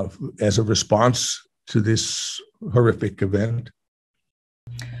as a response to this horrific event?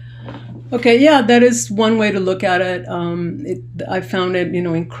 Okay, yeah, that is one way to look at it. I found it,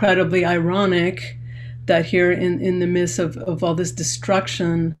 incredibly ironic that here in the midst of all this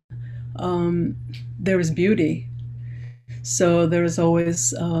destruction, there is beauty. So there is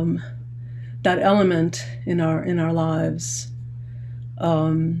always that element in our lives.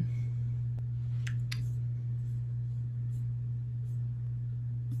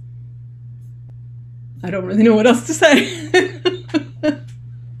 I don't really know what else to say.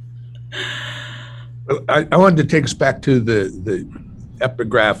 I wanted to take us back to the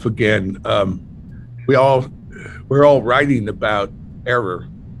epigraph again. We're all writing about error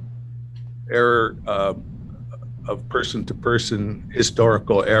of person to person,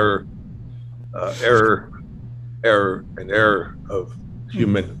 historical error, error of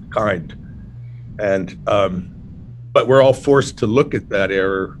humankind, and but we're all forced to look at that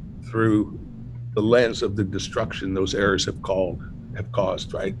error through the lens of the destruction those errors have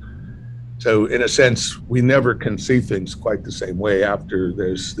caused, right? So in a sense, we never can see things quite the same way after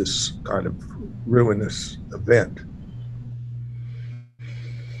there's this kind of ruinous event.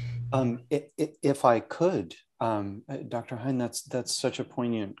 If I could, Dr. Hine, that's such a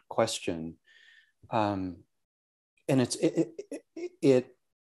poignant question. And it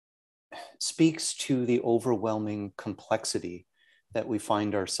speaks to the overwhelming complexity that we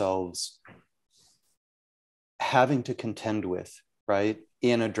find ourselves having to contend with, right,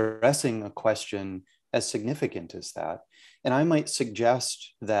 in addressing a question as significant as that. And I might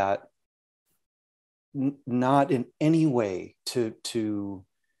suggest that not in any way to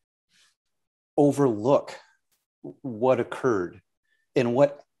overlook what occurred and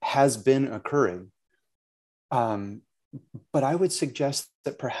what has been occurring. But I would suggest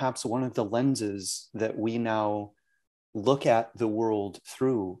that perhaps one of the lenses that we now look at the world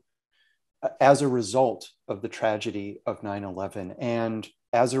through, as a result of the tragedy of 9/11 and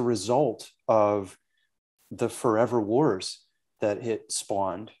as a result of the forever wars that it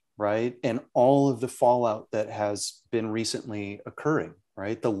spawned, right? And all of the fallout that has been recently occurring,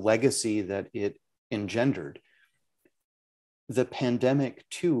 right? The legacy that it engendered. The pandemic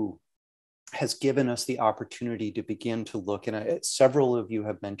too has given us the opportunity to begin to look, and several of you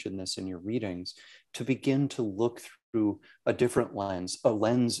have mentioned this in your readings, to begin to look through a different lens, a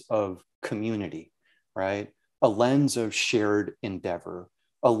lens of community, right? A lens of shared endeavor,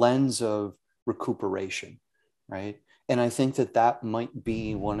 a lens of recuperation, right? And I think that might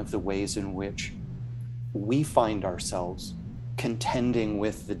be one of the ways in which we find ourselves contending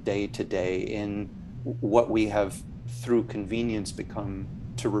with the day-to-day in what we have, through convenience, become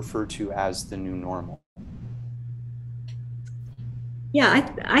to refer to as the new normal.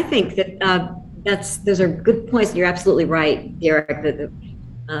 Yeah, I think that those are good points. And you're absolutely right, Derek, that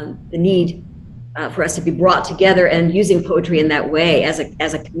the need for us to be brought together and using poetry in that way as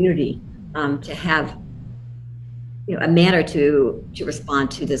a community to have a manner to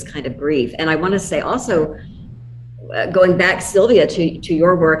respond to this kind of grief. And I want to say also, going back, Silvia, to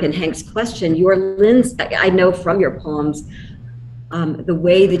your work and Hank's question, your lens, I know from your poems, the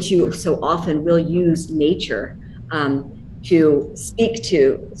way that you so often will use nature to speak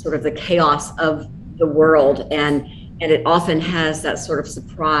to sort of the chaos of the world, and it often has that sort of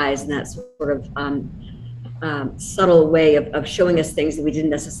surprise and that sort of subtle way of showing us things that we didn't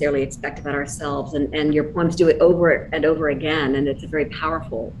necessarily expect about ourselves. And your poems do it over and over again, and it's a very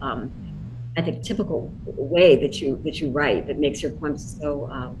powerful, I think, typical way that you write that makes your poems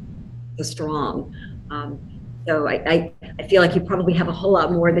so strong. So I feel like you probably have a whole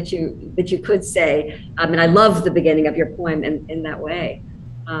lot more that you could say. And I love the beginning of your poem in that way.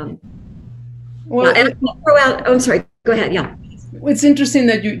 Well, and I'll throw out, oh, I'm sorry, go ahead, yeah. It's interesting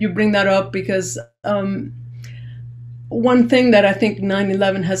that you bring that up, because one thing that I think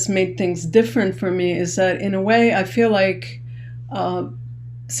 9/11 has made things different for me is that, in a way, I feel like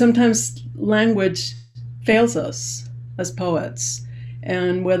sometimes language fails us as poets.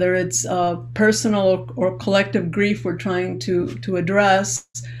 And whether it's personal or collective grief we're trying to address,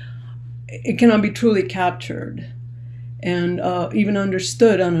 it cannot be truly captured and even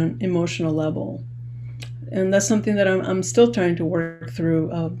understood on an emotional level. And that's something that I'm still trying to work through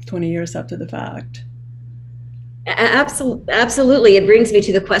 20 years after the fact. Absolutely. It brings me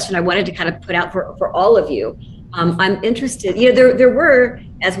to the question I wanted to kind of put out for all of you. I'm interested, there were,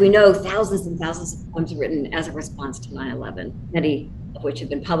 as we know, thousands and thousands of poems written as a response to 9/11, many of which have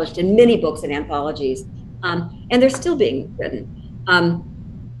been published in many books and anthologies, and they're still being written.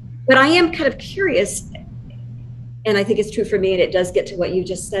 But I am kind of curious, and I think it's true for me, and it does get to what you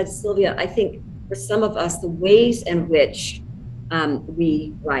just said, Silvia. I think for some of us, the ways in which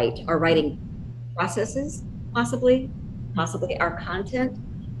we write, our writing processes, possibly our content,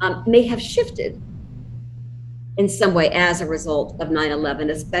 may have shifted in some way as a result of 9/11,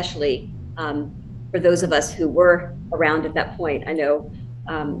 especially for those of us who were around at that point. I know,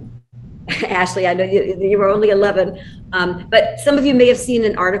 Ashley, I know you were only 11, but some of you may have seen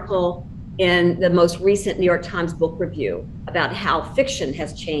an article in the most recent New York Times book review about how fiction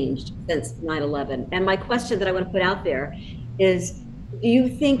has changed since 9/11. And my question that I want to put out there is, do you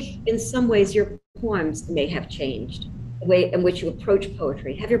think in some ways your poems may have changed? The way in which you approach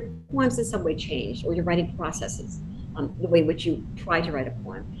poetry? Have your poems in some way changed, or your writing processes, the way in which you try to write a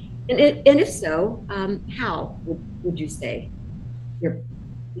poem? And if so, how would you say your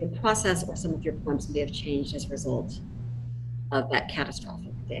process or some of your poems may have changed as a result of that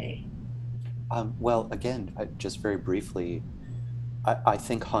catastrophic day? Well, again, just very briefly, I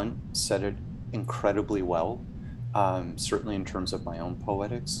think Hunt said it incredibly well, certainly in terms of my own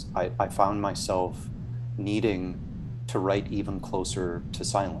poetics. I found myself needing to write even closer to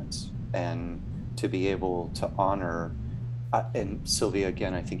silence and to be able to honor, and Silvia,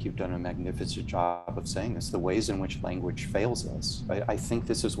 again, I think you've done a magnificent job of saying this, the ways in which language fails us. I think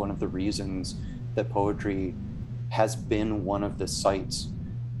this is one of the reasons that poetry has been one of the sites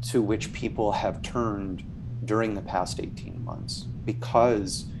to which people have turned during the past 18 months,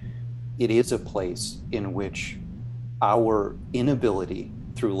 because it is a place in which our inability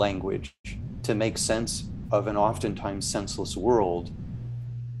through language to make sense of an oftentimes senseless world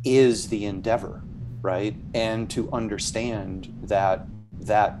is the endeavor, right? And to understand that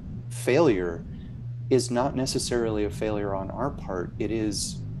that failure is not necessarily a failure on our part. It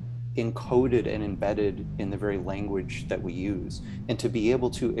is encoded and embedded in the very language that we use. And to be able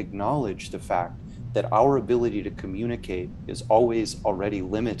to acknowledge the fact that our ability to communicate is always already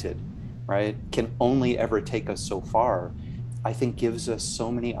limited, right? Can only ever take us so far, I think gives us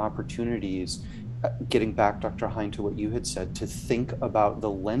so many opportunities, getting back, Dr. Hine, to what you had said, to think about the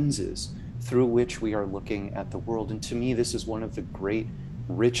lenses through which we are looking at the world. And to me, this is one of the great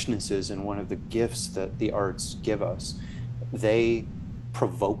richnesses and one of the gifts that the arts give us. They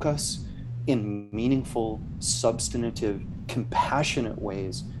provoke us in meaningful, substantive, compassionate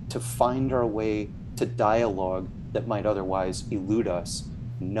ways to find our way to dialogue that might otherwise elude us,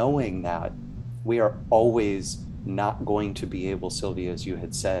 knowing that we are always not going to be able, Silvia, as you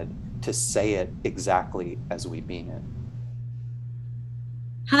had said, to say it exactly as we mean it.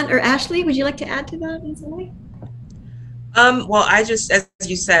 Hunt or Ashley, would you like to add to that in some way? Well, I just, as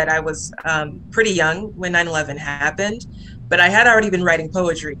you said, I was pretty young when 9/11 happened, but I had already been writing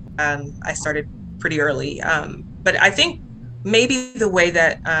poetry. I started pretty early. But I think maybe the way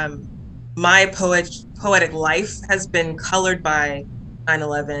that my poetic life has been colored by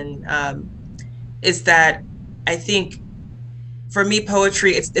 9/11 is that I think for me,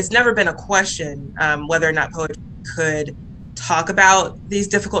 poetry, it's never been a question whether or not poetry could talk about these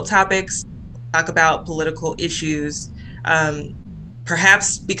difficult topics, talk about political issues.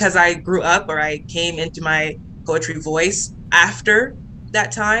 Perhaps because I grew up, or I came into my poetry voice after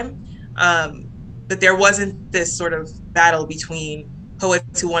that time, but there wasn't this sort of battle between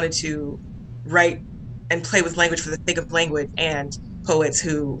poets who wanted to write and play with language for the sake of language and poets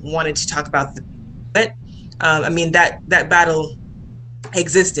who wanted to talk about the poet. I mean, that battle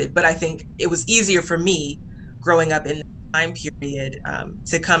existed, but I think it was easier for me growing up in the time period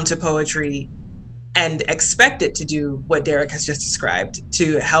to come to poetry and expect it to do what Derek has just described,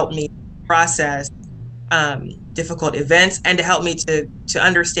 to help me process difficult events, and to help me to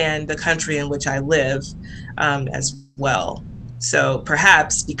understand the country in which I live as well. So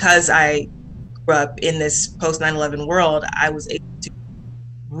perhaps because I grew up in this post 9/11 world, I was able to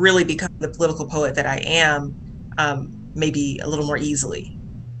really become the political poet that I am, maybe a little more easily.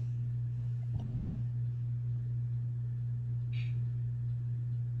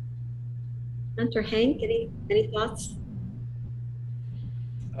 Hunter, Hank, any thoughts?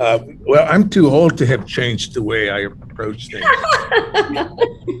 Well, I'm too old to have changed the way I approach things.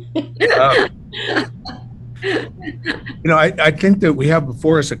 I think that we have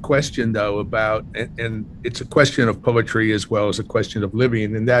before us a question, though, about, and it's a question of poetry as well as a question of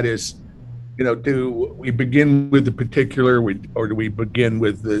living, and that is, do we begin with the particular, or do we begin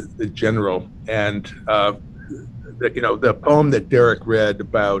with the general? And the poem that Derek read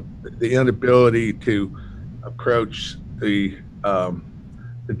about the inability to approach the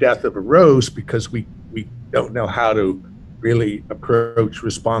death of a rose because we don't know how to really approach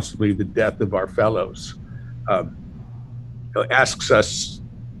responsibly the death of our fellows. Asks us,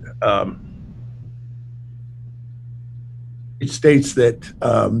 it states that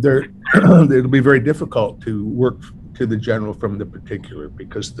it'll be very difficult to work to the general from the particular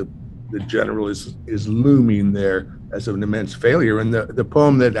because the general is looming there as an immense failure. And the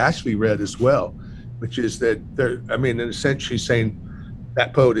poem that Ashley read as well, which is that in a sense, she's saying,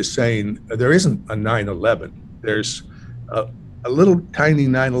 that poet is saying, there isn't a 9/11. There's a little tiny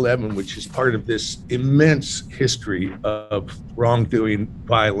 9/11, which is part of this immense history of wrongdoing,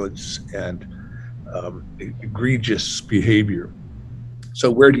 violence, and egregious behavior.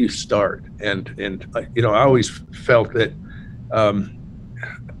 So where do you start? And I always felt that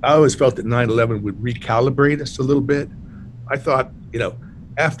 9/11 would recalibrate us a little bit. I thought,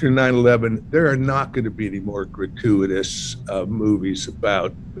 after 9/11, there are not going to be any more gratuitous movies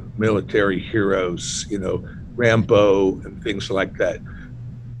about military heroes, Rambo and things like that.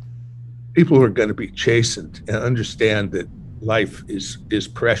 People are going to be chastened and understand that life is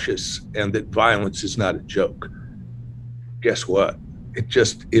precious and that violence is not a joke. Guess what? It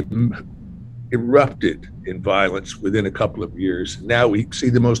erupted in violence within a couple of years. Now we see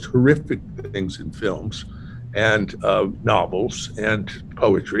the most horrific things in films and novels and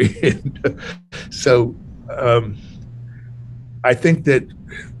poetry. And so I think that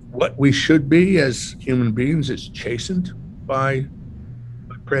what we should be as human beings is chastened by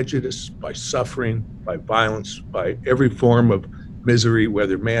prejudice, by suffering, by violence, by every form of misery,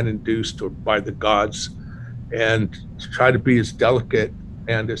 whether man-induced or by the gods, and to try to be as delicate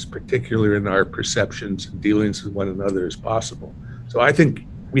and as particular in our perceptions and dealings with one another as possible. So I think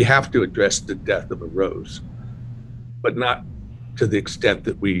we have to address the death of a rose, but not to the extent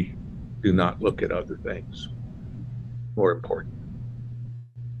that we do not look at other things more important.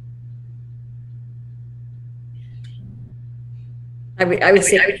 I would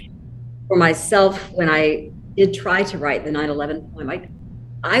say for myself, when I did try to write the 9/11 poem,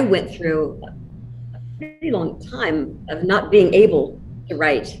 I went through a pretty long time of not being able to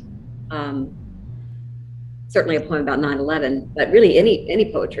write certainly a poem about 9/11, but really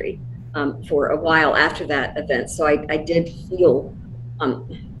any poetry for a while after that event. So I did feel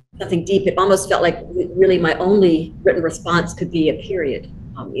something deep. It almost felt like really my only written response could be a period.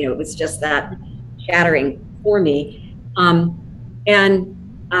 It was just that shattering for me. And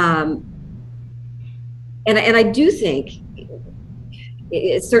I do think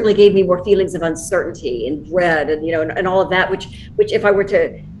it certainly gave me more feelings of uncertainty and dread and and all of that, which if I were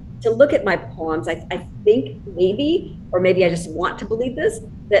to look at my poems, I think maybe I just want to believe this,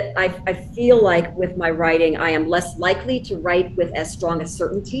 that I feel like with my writing I am less likely to write with as strong a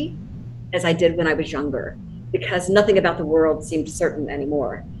certainty as I did when I was younger, because nothing about the world seemed certain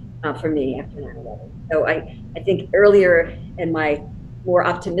anymore for me after 9/11. So I think earlier in my more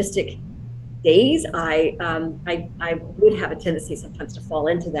optimistic days, I would have a tendency sometimes to fall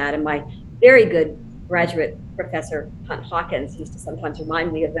into that. And my very good graduate professor, Hawkins, used to sometimes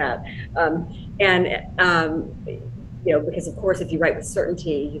remind me of that. Because of course, if you write with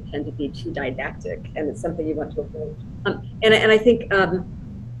certainty, you tend to be too didactic, and it's something you want to avoid. And I think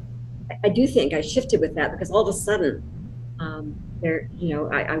I do think I shifted with that, because all of a sudden,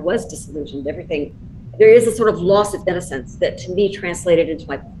 I was disillusioned. Everything. There is a sort of loss of innocence that to me translated into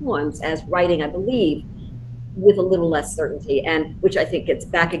my poems as writing, I believe, with a little less certainty, and which I think gets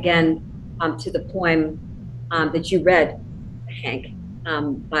back again to the poem that you read, Hank,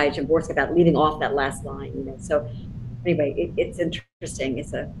 by Jaworski, about leaving off that last line. So anyway, it's interesting.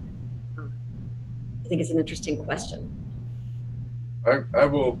 I think it's an interesting question. I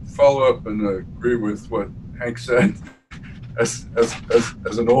will follow up and agree with what Hank said as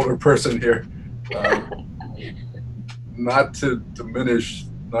an older person here. Not to diminish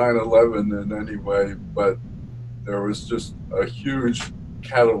 9/11 in any way, but there was just a huge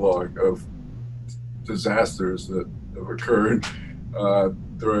catalog of disasters that have occurred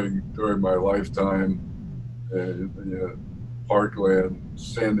during my lifetime. Parkland,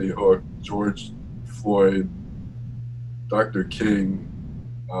 Sandy Hook, George Floyd, Dr. King,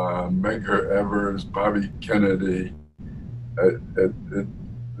 Medgar Evers, Bobby Kennedy.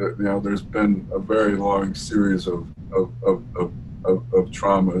 There's been a very long series of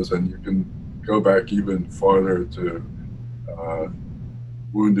traumas, and you can go back even farther to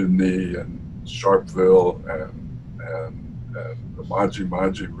Wounded Knee and Sharpeville and the Maji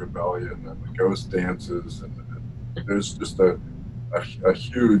Maji Rebellion and the Ghost Dances, and there's just a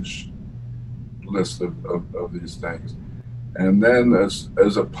huge list of these things. And then as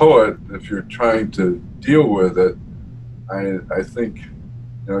a poet, if you're trying to deal with it, I think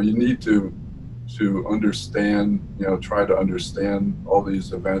you need to understand, try to understand all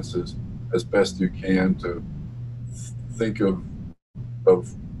these events as best you can, to think of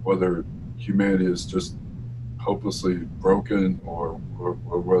whether humanity is just hopelessly broken or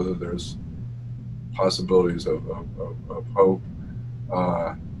whether there's possibilities of hope.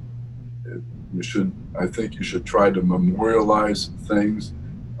 I think you should try to memorialize things,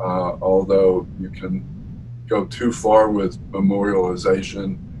 although you can go too far with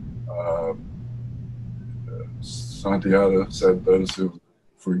memorialization. Santiago said those who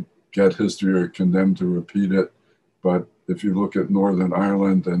forget history are condemned to repeat it. But if you look at Northern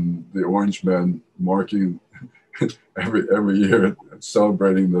Ireland and the Orangemen marking every year,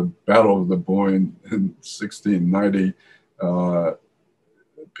 celebrating the Battle of the Boyne in 1690,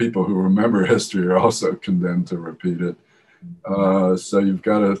 people who remember history are also condemned to repeat it. So you've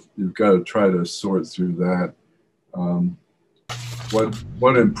got to try to sort through that.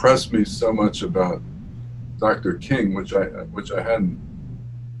 What impressed me so much about Dr. King, which I hadn't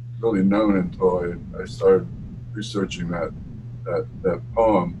really known until I started researching that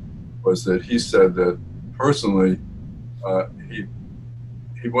poem, was that he said that personally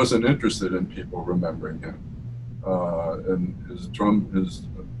he wasn't interested in people remembering him. And his drum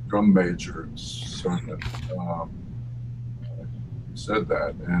major, Sargent, said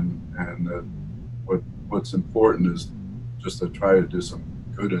that, and that what's important is just to try to do some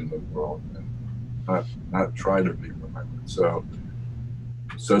good in the world and not try to be remembered. So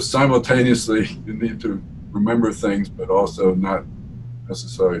simultaneously you need to remember things, but also not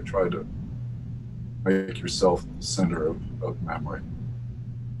necessarily try to make yourself the center of memory.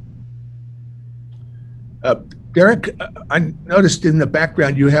 Derek, I noticed in the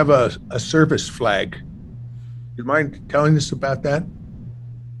background you have a service flag. Do you mind telling us about that?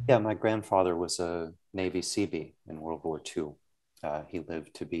 Yeah, my grandfather was a Navy Seabee in World War II. He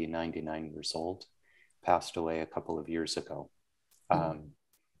lived to be 99 years old, passed away a couple of years ago.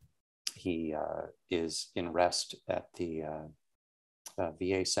 He is in rest at the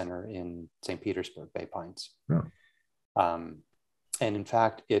VA Center in St. Petersburg, Bay Pines. Oh. And in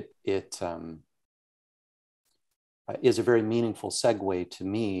fact, it is a very meaningful segue to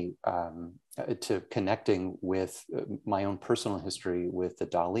me to connecting with my own personal history with the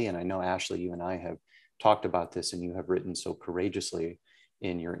Dalí. And I know, Ashley, you and I have talked about this, and you have written so courageously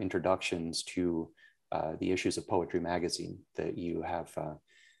in your introductions to the issues of Poetry magazine that you have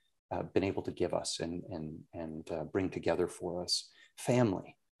been able to give us and bring together for us.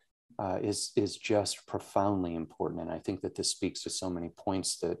 Family is just profoundly important. And I think that this speaks to so many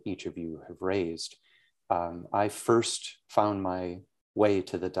points that each of you have raised. I first found my way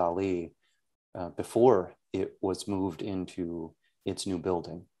to the Dalí before it was moved into its new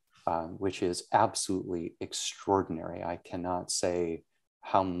building, which is absolutely extraordinary. I cannot say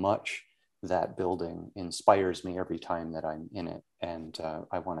how much that building inspires me every time that I'm in it. And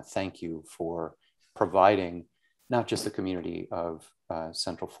I want to thank you for providing not just the community of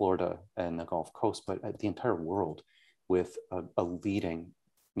Central Florida and the Gulf Coast, but the entire world with a leading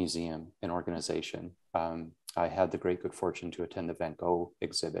museum and organization. I had the great good fortune to attend the Van Gogh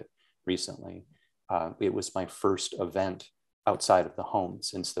exhibit recently. It was my first event outside of the home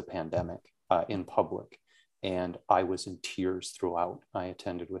since the pandemic in public. And I was in tears throughout. I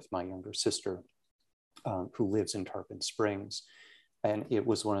attended with my younger sister who lives in Tarpon Springs. And it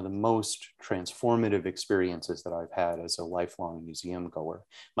was one of the most transformative experiences that I've had as a lifelong museum goer.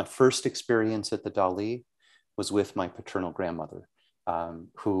 My first experience at the Dalí was with my paternal grandmother,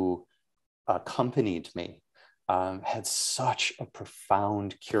 who accompanied me, had such a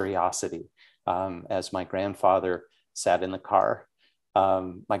profound curiosity. As my grandfather sat in the car,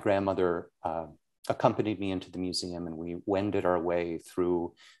 my grandmother accompanied me into the museum, and we wended our way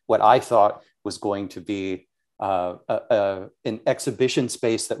through what I thought was going to be an exhibition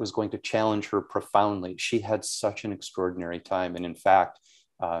space that was going to challenge her profoundly. She had such an extraordinary time. And in fact,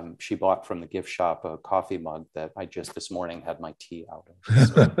 she bought from the gift shop a coffee mug that I just this morning had my tea out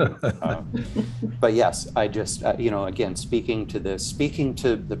of. But yes, I just, again, speaking to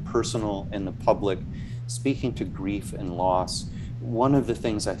the personal and the public, speaking to grief and loss, one of the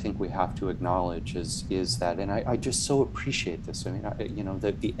things I think we have to acknowledge is that, and I just so appreciate this. I mean,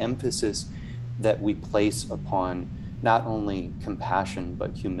 the emphasis that we place upon not only compassion,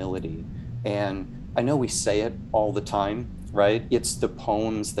 but humility. And I know we say it all the time, right? It's the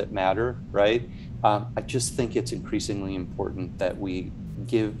poems that matter, right? I just think it's increasingly important that we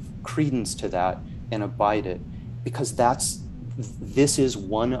give credence to that and abide it, because this is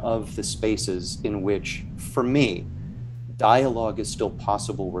one of the spaces in which, for me, dialogue is still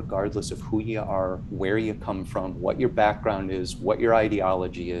possible regardless of who you are, where you come from, what your background is, what your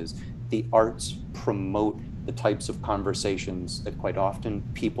ideology is. The arts promote the types of conversations that quite often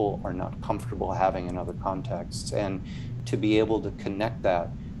people are not comfortable having in other contexts. And to be able to connect that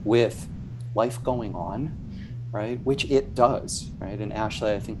with life going on, right? Which it does, right? And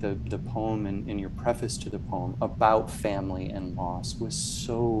Ashley, I think the poem in your preface to the poem about family and loss was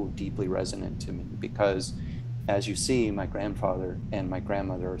so deeply resonant to me, because as you see, my grandfather and my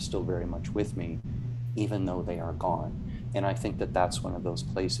grandmother are still very much with me, even though they are gone. And I think that that's one of those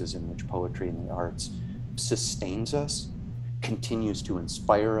places in which poetry and the arts sustains us, continues to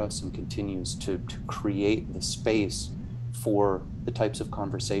inspire us, and continues to create the space for the types of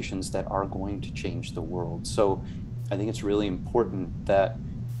conversations that are going to change the world. So I think it's really important that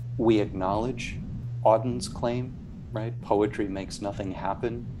we acknowledge Auden's claim, right? Poetry makes nothing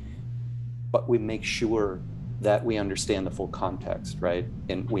happen, but we make sure that we understand the full context, right?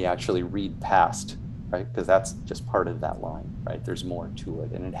 And we actually read past, right? Because that's just part of that line, right? There's more to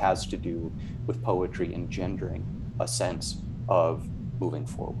it. And it has to do with poetry engendering a sense of moving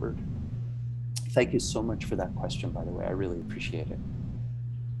forward. Thank you so much for that question, by the way. I really appreciate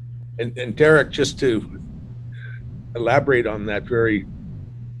it. And Derek, just to elaborate on that very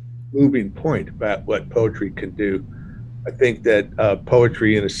moving point about what poetry can do, I think that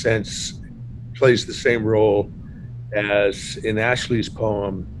poetry, in a sense, plays the same role as in Ashley's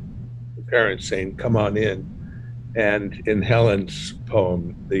poem, the parents saying, "Come on in," and in Helen's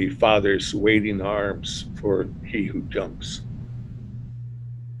poem, the father's waiting arms for he who jumps.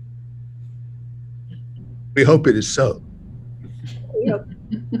 We hope it is so.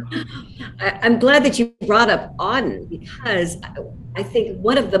 I'm glad that you brought up Auden, because I think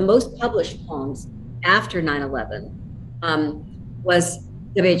one of the most published poems after 9/11 was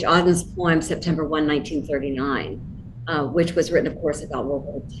W.H. Auden's poem, September 1, 1939, which was written, of course, about World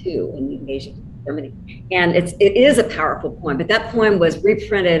War II and the invasion of Germany. And it is a powerful poem, but that poem was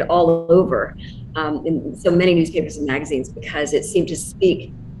reprinted all over in so many newspapers and magazines because it seemed to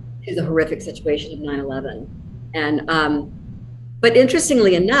speak to the horrific situation of 9/11. And but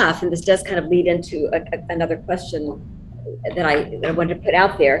interestingly enough, and this does kind of lead into another question that I wanted to put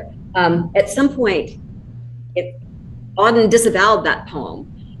out there, at some point, Auden disavowed that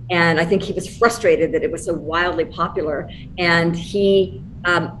poem. And I think he was frustrated that it was so wildly popular. And he,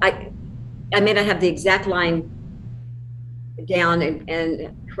 I may not have the exact line down,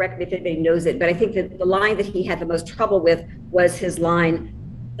 and correct me if anybody knows it, but I think that the line that he had the most trouble with was his line,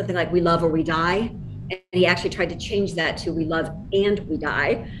 something like, "We love or we die." And he actually tried to change that to "We love and we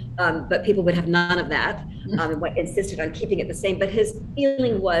die," but people would have none of that, and insisted on keeping it the same. But his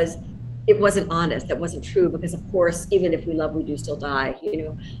feeling was, it wasn't honest, that wasn't true, because of course, even if we love, we do still die, you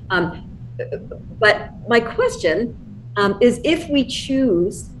know. But my question is, if we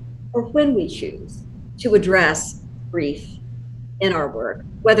choose, or when we choose, to address grief in our work,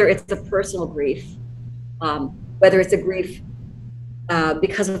 whether it's a personal grief, whether it's a grief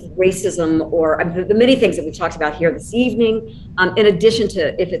because of racism, or the many things that we've talked about here this evening, in addition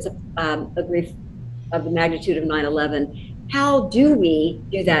to if it's a grief of the magnitude of 9/11, how do we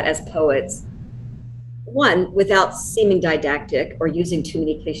do that as poets? One, without seeming didactic or using too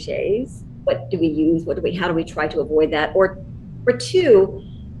many cliches. What do we use? How do we try to avoid that? Or two,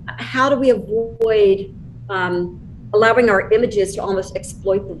 how do we avoid allowing our images to almost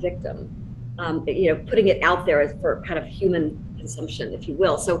exploit the victim? Putting it out there for kind of human consumption, if you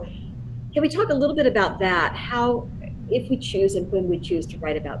will. So can we talk a little bit about that? How, if we choose and when we choose to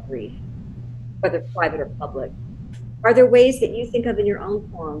write about grief, whether private or public, are there ways that you think of in your own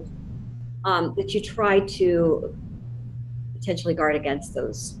poems that you try to potentially guard against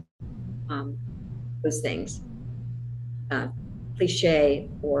those things? Cliche,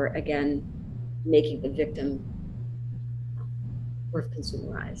 or again, making the victim worth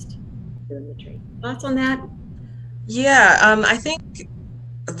consumerized through imagery. Thoughts on that? Yeah, I think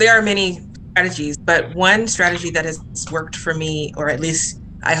there are many strategies, but one strategy that has worked for me, or at least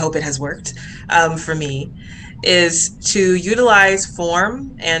I hope it has worked for me, is to utilize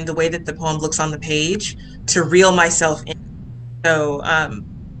form and the way that the poem looks on the page to reel myself in. So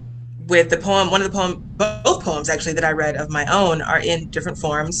with the poem, both poems actually that I read of my own are in different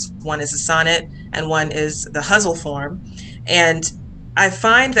forms. One is a sonnet and one is the Hustle form. And I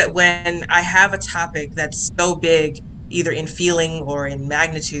find that when I have a topic that's so big, either in feeling or in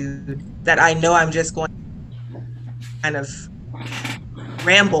magnitude, that I know I'm just going to kind of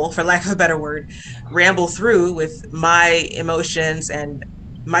ramble, for lack of a better word, ramble through with my emotions and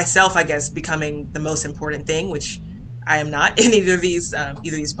myself, I guess, becoming the most important thing, which I am not in either of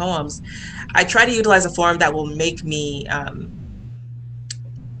these poems. I try to utilize a form that will make me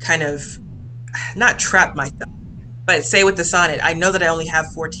kind of not trap myself, but say with the sonnet, I know that I only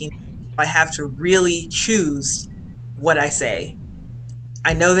have 14. I have to really choose what I say.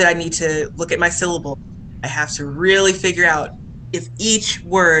 I know that I need to look at my syllable. I have to really figure out if each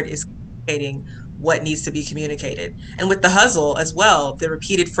word is communicating what needs to be communicated. And with the hustle as well, the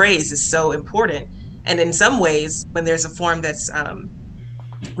repeated phrase is so important. And in some ways, when there's a form that's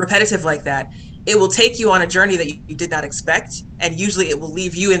repetitive like that, it will take you on a journey that you did not expect. And usually it will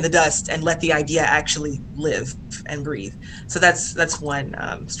leave you in the dust and let the idea actually live and breathe. So that's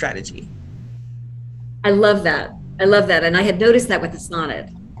one strategy. I love that. I love that. And I had noticed that with the sonnet.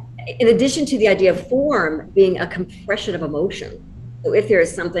 In addition to the idea of form being a compression of emotion. So if there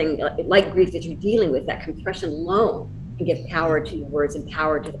is something like grief that you're dealing with, that compression alone can give power to your words and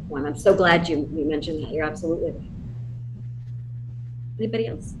power to the poem. I'm so glad you mentioned that. You're absolutely right. Anybody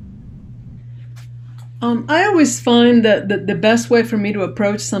else? I always find that the best way for me to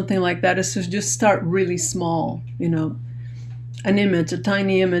approach something like that is to just start really small, you know, an image, a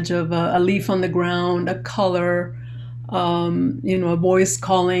tiny image of a leaf on the ground, a color, you know, a voice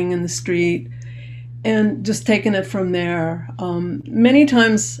calling in the street, and just taking it from there. Many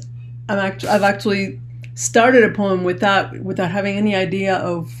times I've actually started a poem without having any idea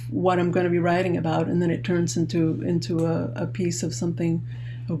of what I'm going to be writing about, and then it turns into a piece of something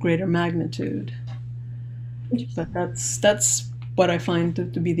of greater magnitude. But that's what I find to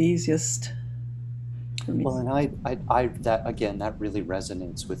be the easiest for me. Well, and that really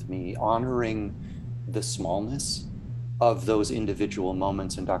resonates with me, honoring the smallness of those individual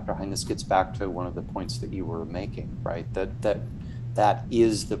moments. And Dr. Hine, this gets back to one of the points that you were making, right? That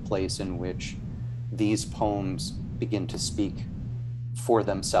is the place in which these poems begin to speak for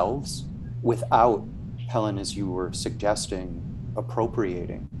themselves without, Helen, as you were suggesting,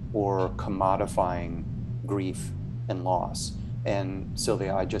 appropriating or commodifying grief and loss. And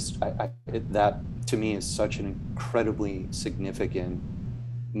Silvia, that to me is such an incredibly significant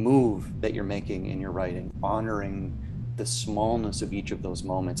move that you're making in your writing, honoring the smallness of each of those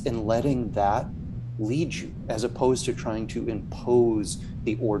moments and letting that lead you, as opposed to trying to impose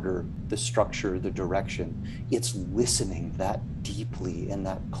the order, the structure, the direction. It's listening that deeply and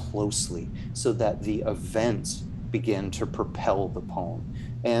that closely so that the events begin to propel the poem.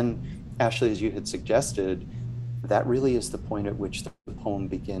 And Ashley, as you had suggested, that really is the point at which the poem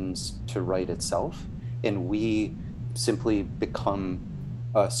begins to write itself, and we simply become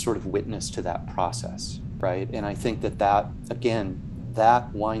a sort of witness to that process, right? And I think that again,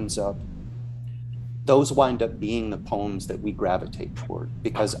 those wind up being the poems that we gravitate toward,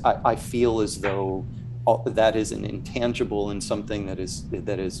 because I feel as though that is an intangible and something that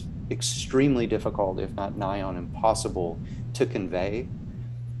is extremely difficult, if not nigh on impossible, to convey.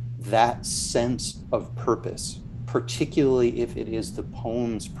 That sense of purpose, particularly if it is the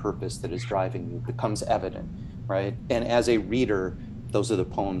poem's purpose that is driving you, becomes evident, right? And as a reader, those are the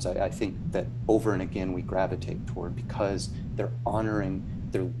poems I think that over and again we gravitate toward, because they're honoring,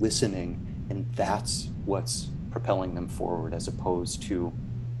 they're listening, and that's what's propelling them forward, as opposed to,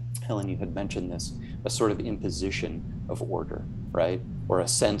 Helen, you had mentioned this, a sort of imposition of order, right? Or a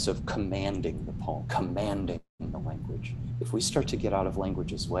sense of commanding the poem, commanding the language. If we start to get out of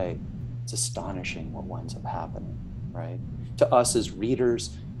language's way, it's astonishing what winds up happening, right? To us as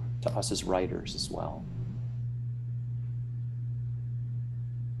readers, to us as writers as well.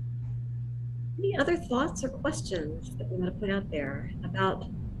 Any other thoughts or questions that we want to put out there about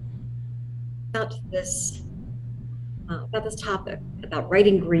this topic, about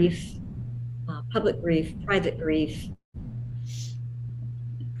writing grief, public grief, private grief?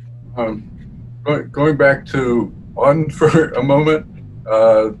 Going back to one for a moment,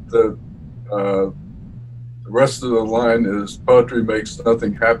 the rest of the line is poetry makes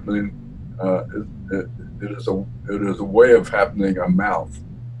nothing happening it is a way of happening a mouth,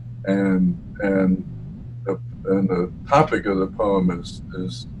 and the topic of the poem is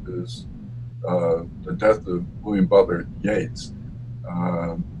the death of William Butler Yeats,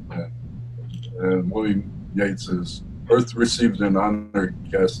 and William Yeats's Earth received an honored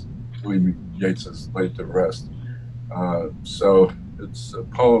guest. William Yeats is laid to rest. So it's a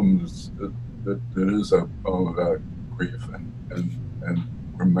poem that is a poem about grief and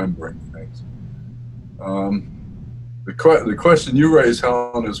remembering things. The question you raised,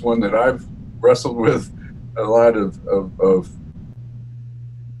 Helen, is one that I've wrestled with a lot of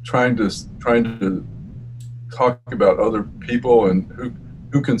trying to talk about other people and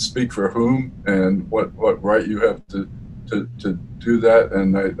who can speak for whom and what right you have to do that.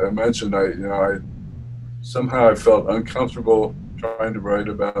 And I mentioned I somehow I felt uncomfortable trying to write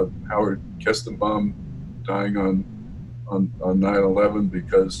about Howard Kestenbaum dying on 9/11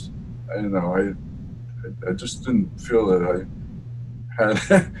 because I just didn't feel that I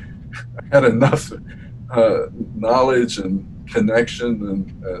had enough knowledge and connection and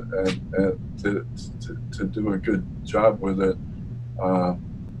to do a good job with it.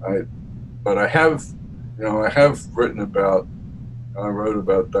 But I have written about. I wrote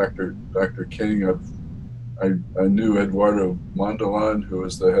about Dr. King. I knew Eduardo Mondlane, who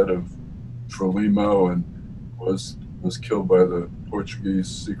was the head of Frelimo and was killed by the Portuguese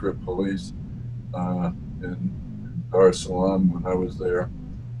secret police in Dar es Salaam when I was there.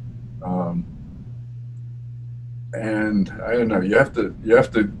 And I don't know. You have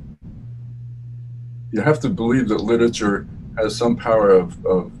to believe that literature has some power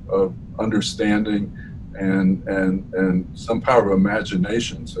of understanding and some power of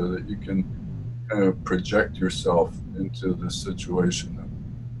imagination, so that you can kind of project yourself into the situation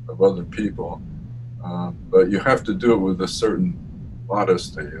of other people. But you have to do it with a certain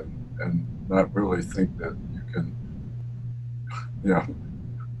modesty and not really think that you can,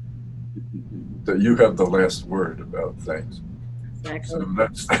 that you have the last word about things.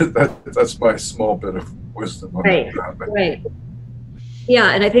 Exactly. So that's my small bit of wisdom on that topic. Right.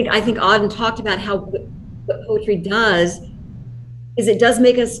 Yeah, and I think Auden talked about how what poetry does is it does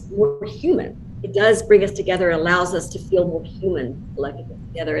make us more human. It does bring us together, allows us to feel more human collectively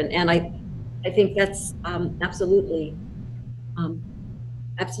together, and I think that's absolutely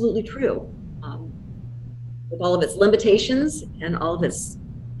true, with all of its limitations and all of its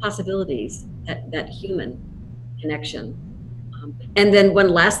possibilities, that human connection. And then one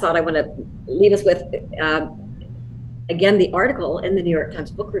last thought I want to leave us with, again, the article in the New York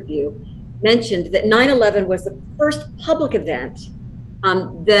Times Book Review mentioned that 9/11 was the first public event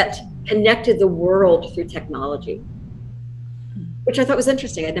that connected the world through technology, which I thought was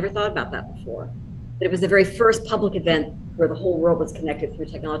interesting. I'd never thought about that before. But it was the very first public event where the whole world was connected through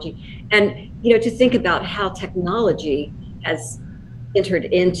technology. And to think about how technology has entered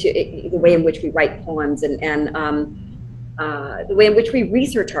into the way in which we write poems and the way in which we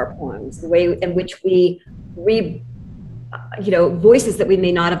research our poems, the way in which we read voices that we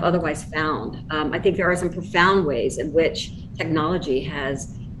may not have otherwise found. I think there are some profound ways in which technology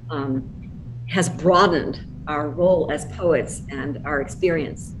has broadened our role as poets and our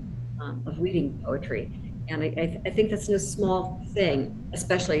experience of reading poetry. And I think that's no small thing,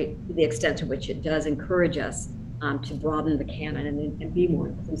 especially to the extent to which it does encourage us to broaden the canon and be more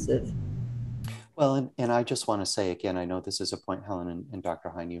inclusive. Well, and I just want to say again, I know this is a point Helen and Dr.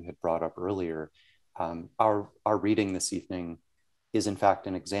 Hine you had brought up earlier. Our reading this evening is in fact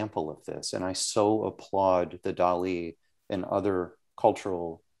an example of this. And I so applaud the Dalí and other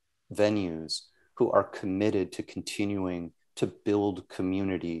cultural venues who are committed to continuing to build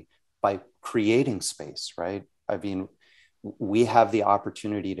community by creating space, right? I mean, we have the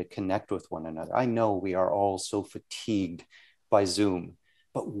opportunity to connect with one another. I know we are all so fatigued by Zoom,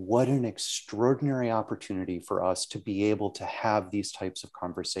 but what an extraordinary opportunity for us to be able to have these types of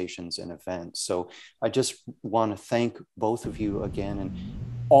conversations and events. So I just want to thank both of you again, and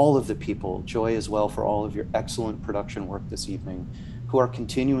all of the people, Joy as well, for all of your excellent production work this evening, who are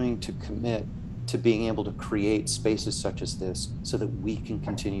continuing to commit to being able to create spaces such as this so that we can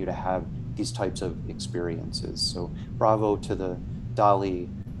continue to have these types of experiences. So bravo to the Dalí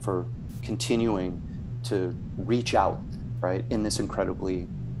for continuing to reach out, right, in this incredibly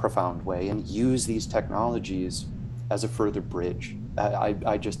profound way and use these technologies as a further bridge.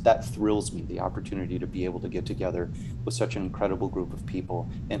 I just, that thrills me, the opportunity to be able to get together with such an incredible group of people,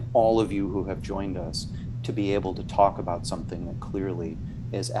 and all of you who have joined us to be able to talk about something that clearly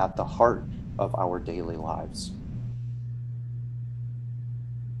is at the heart of our daily lives.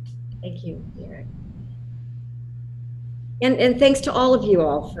 Thank you, Eric. And thanks to all of you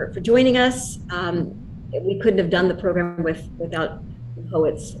all for joining us. We couldn't have done the program without the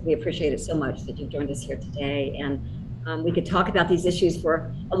poets. We appreciate it so much that you've joined us here today. And we could talk about these issues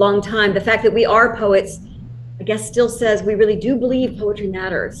for a long time. The fact that we are poets, I guess, still says we really do believe poetry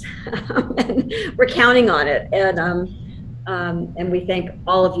matters. And we're counting on it. And we thank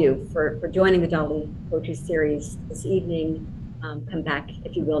all of you for joining the Dalí Poetry Series this evening. Come back,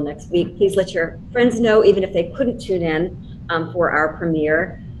 if you will, next week. Please let your friends know, even if they couldn't tune in for our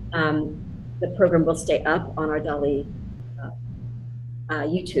premiere. The program will stay up on our Dalí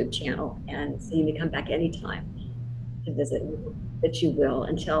YouTube channel, and so you may come back anytime to visit, that you will.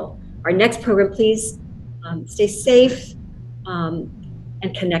 Until our next program, please stay safe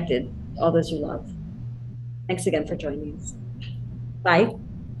and connected to all those you love. Thanks again for joining us. Bye.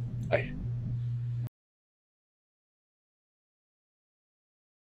 Bye.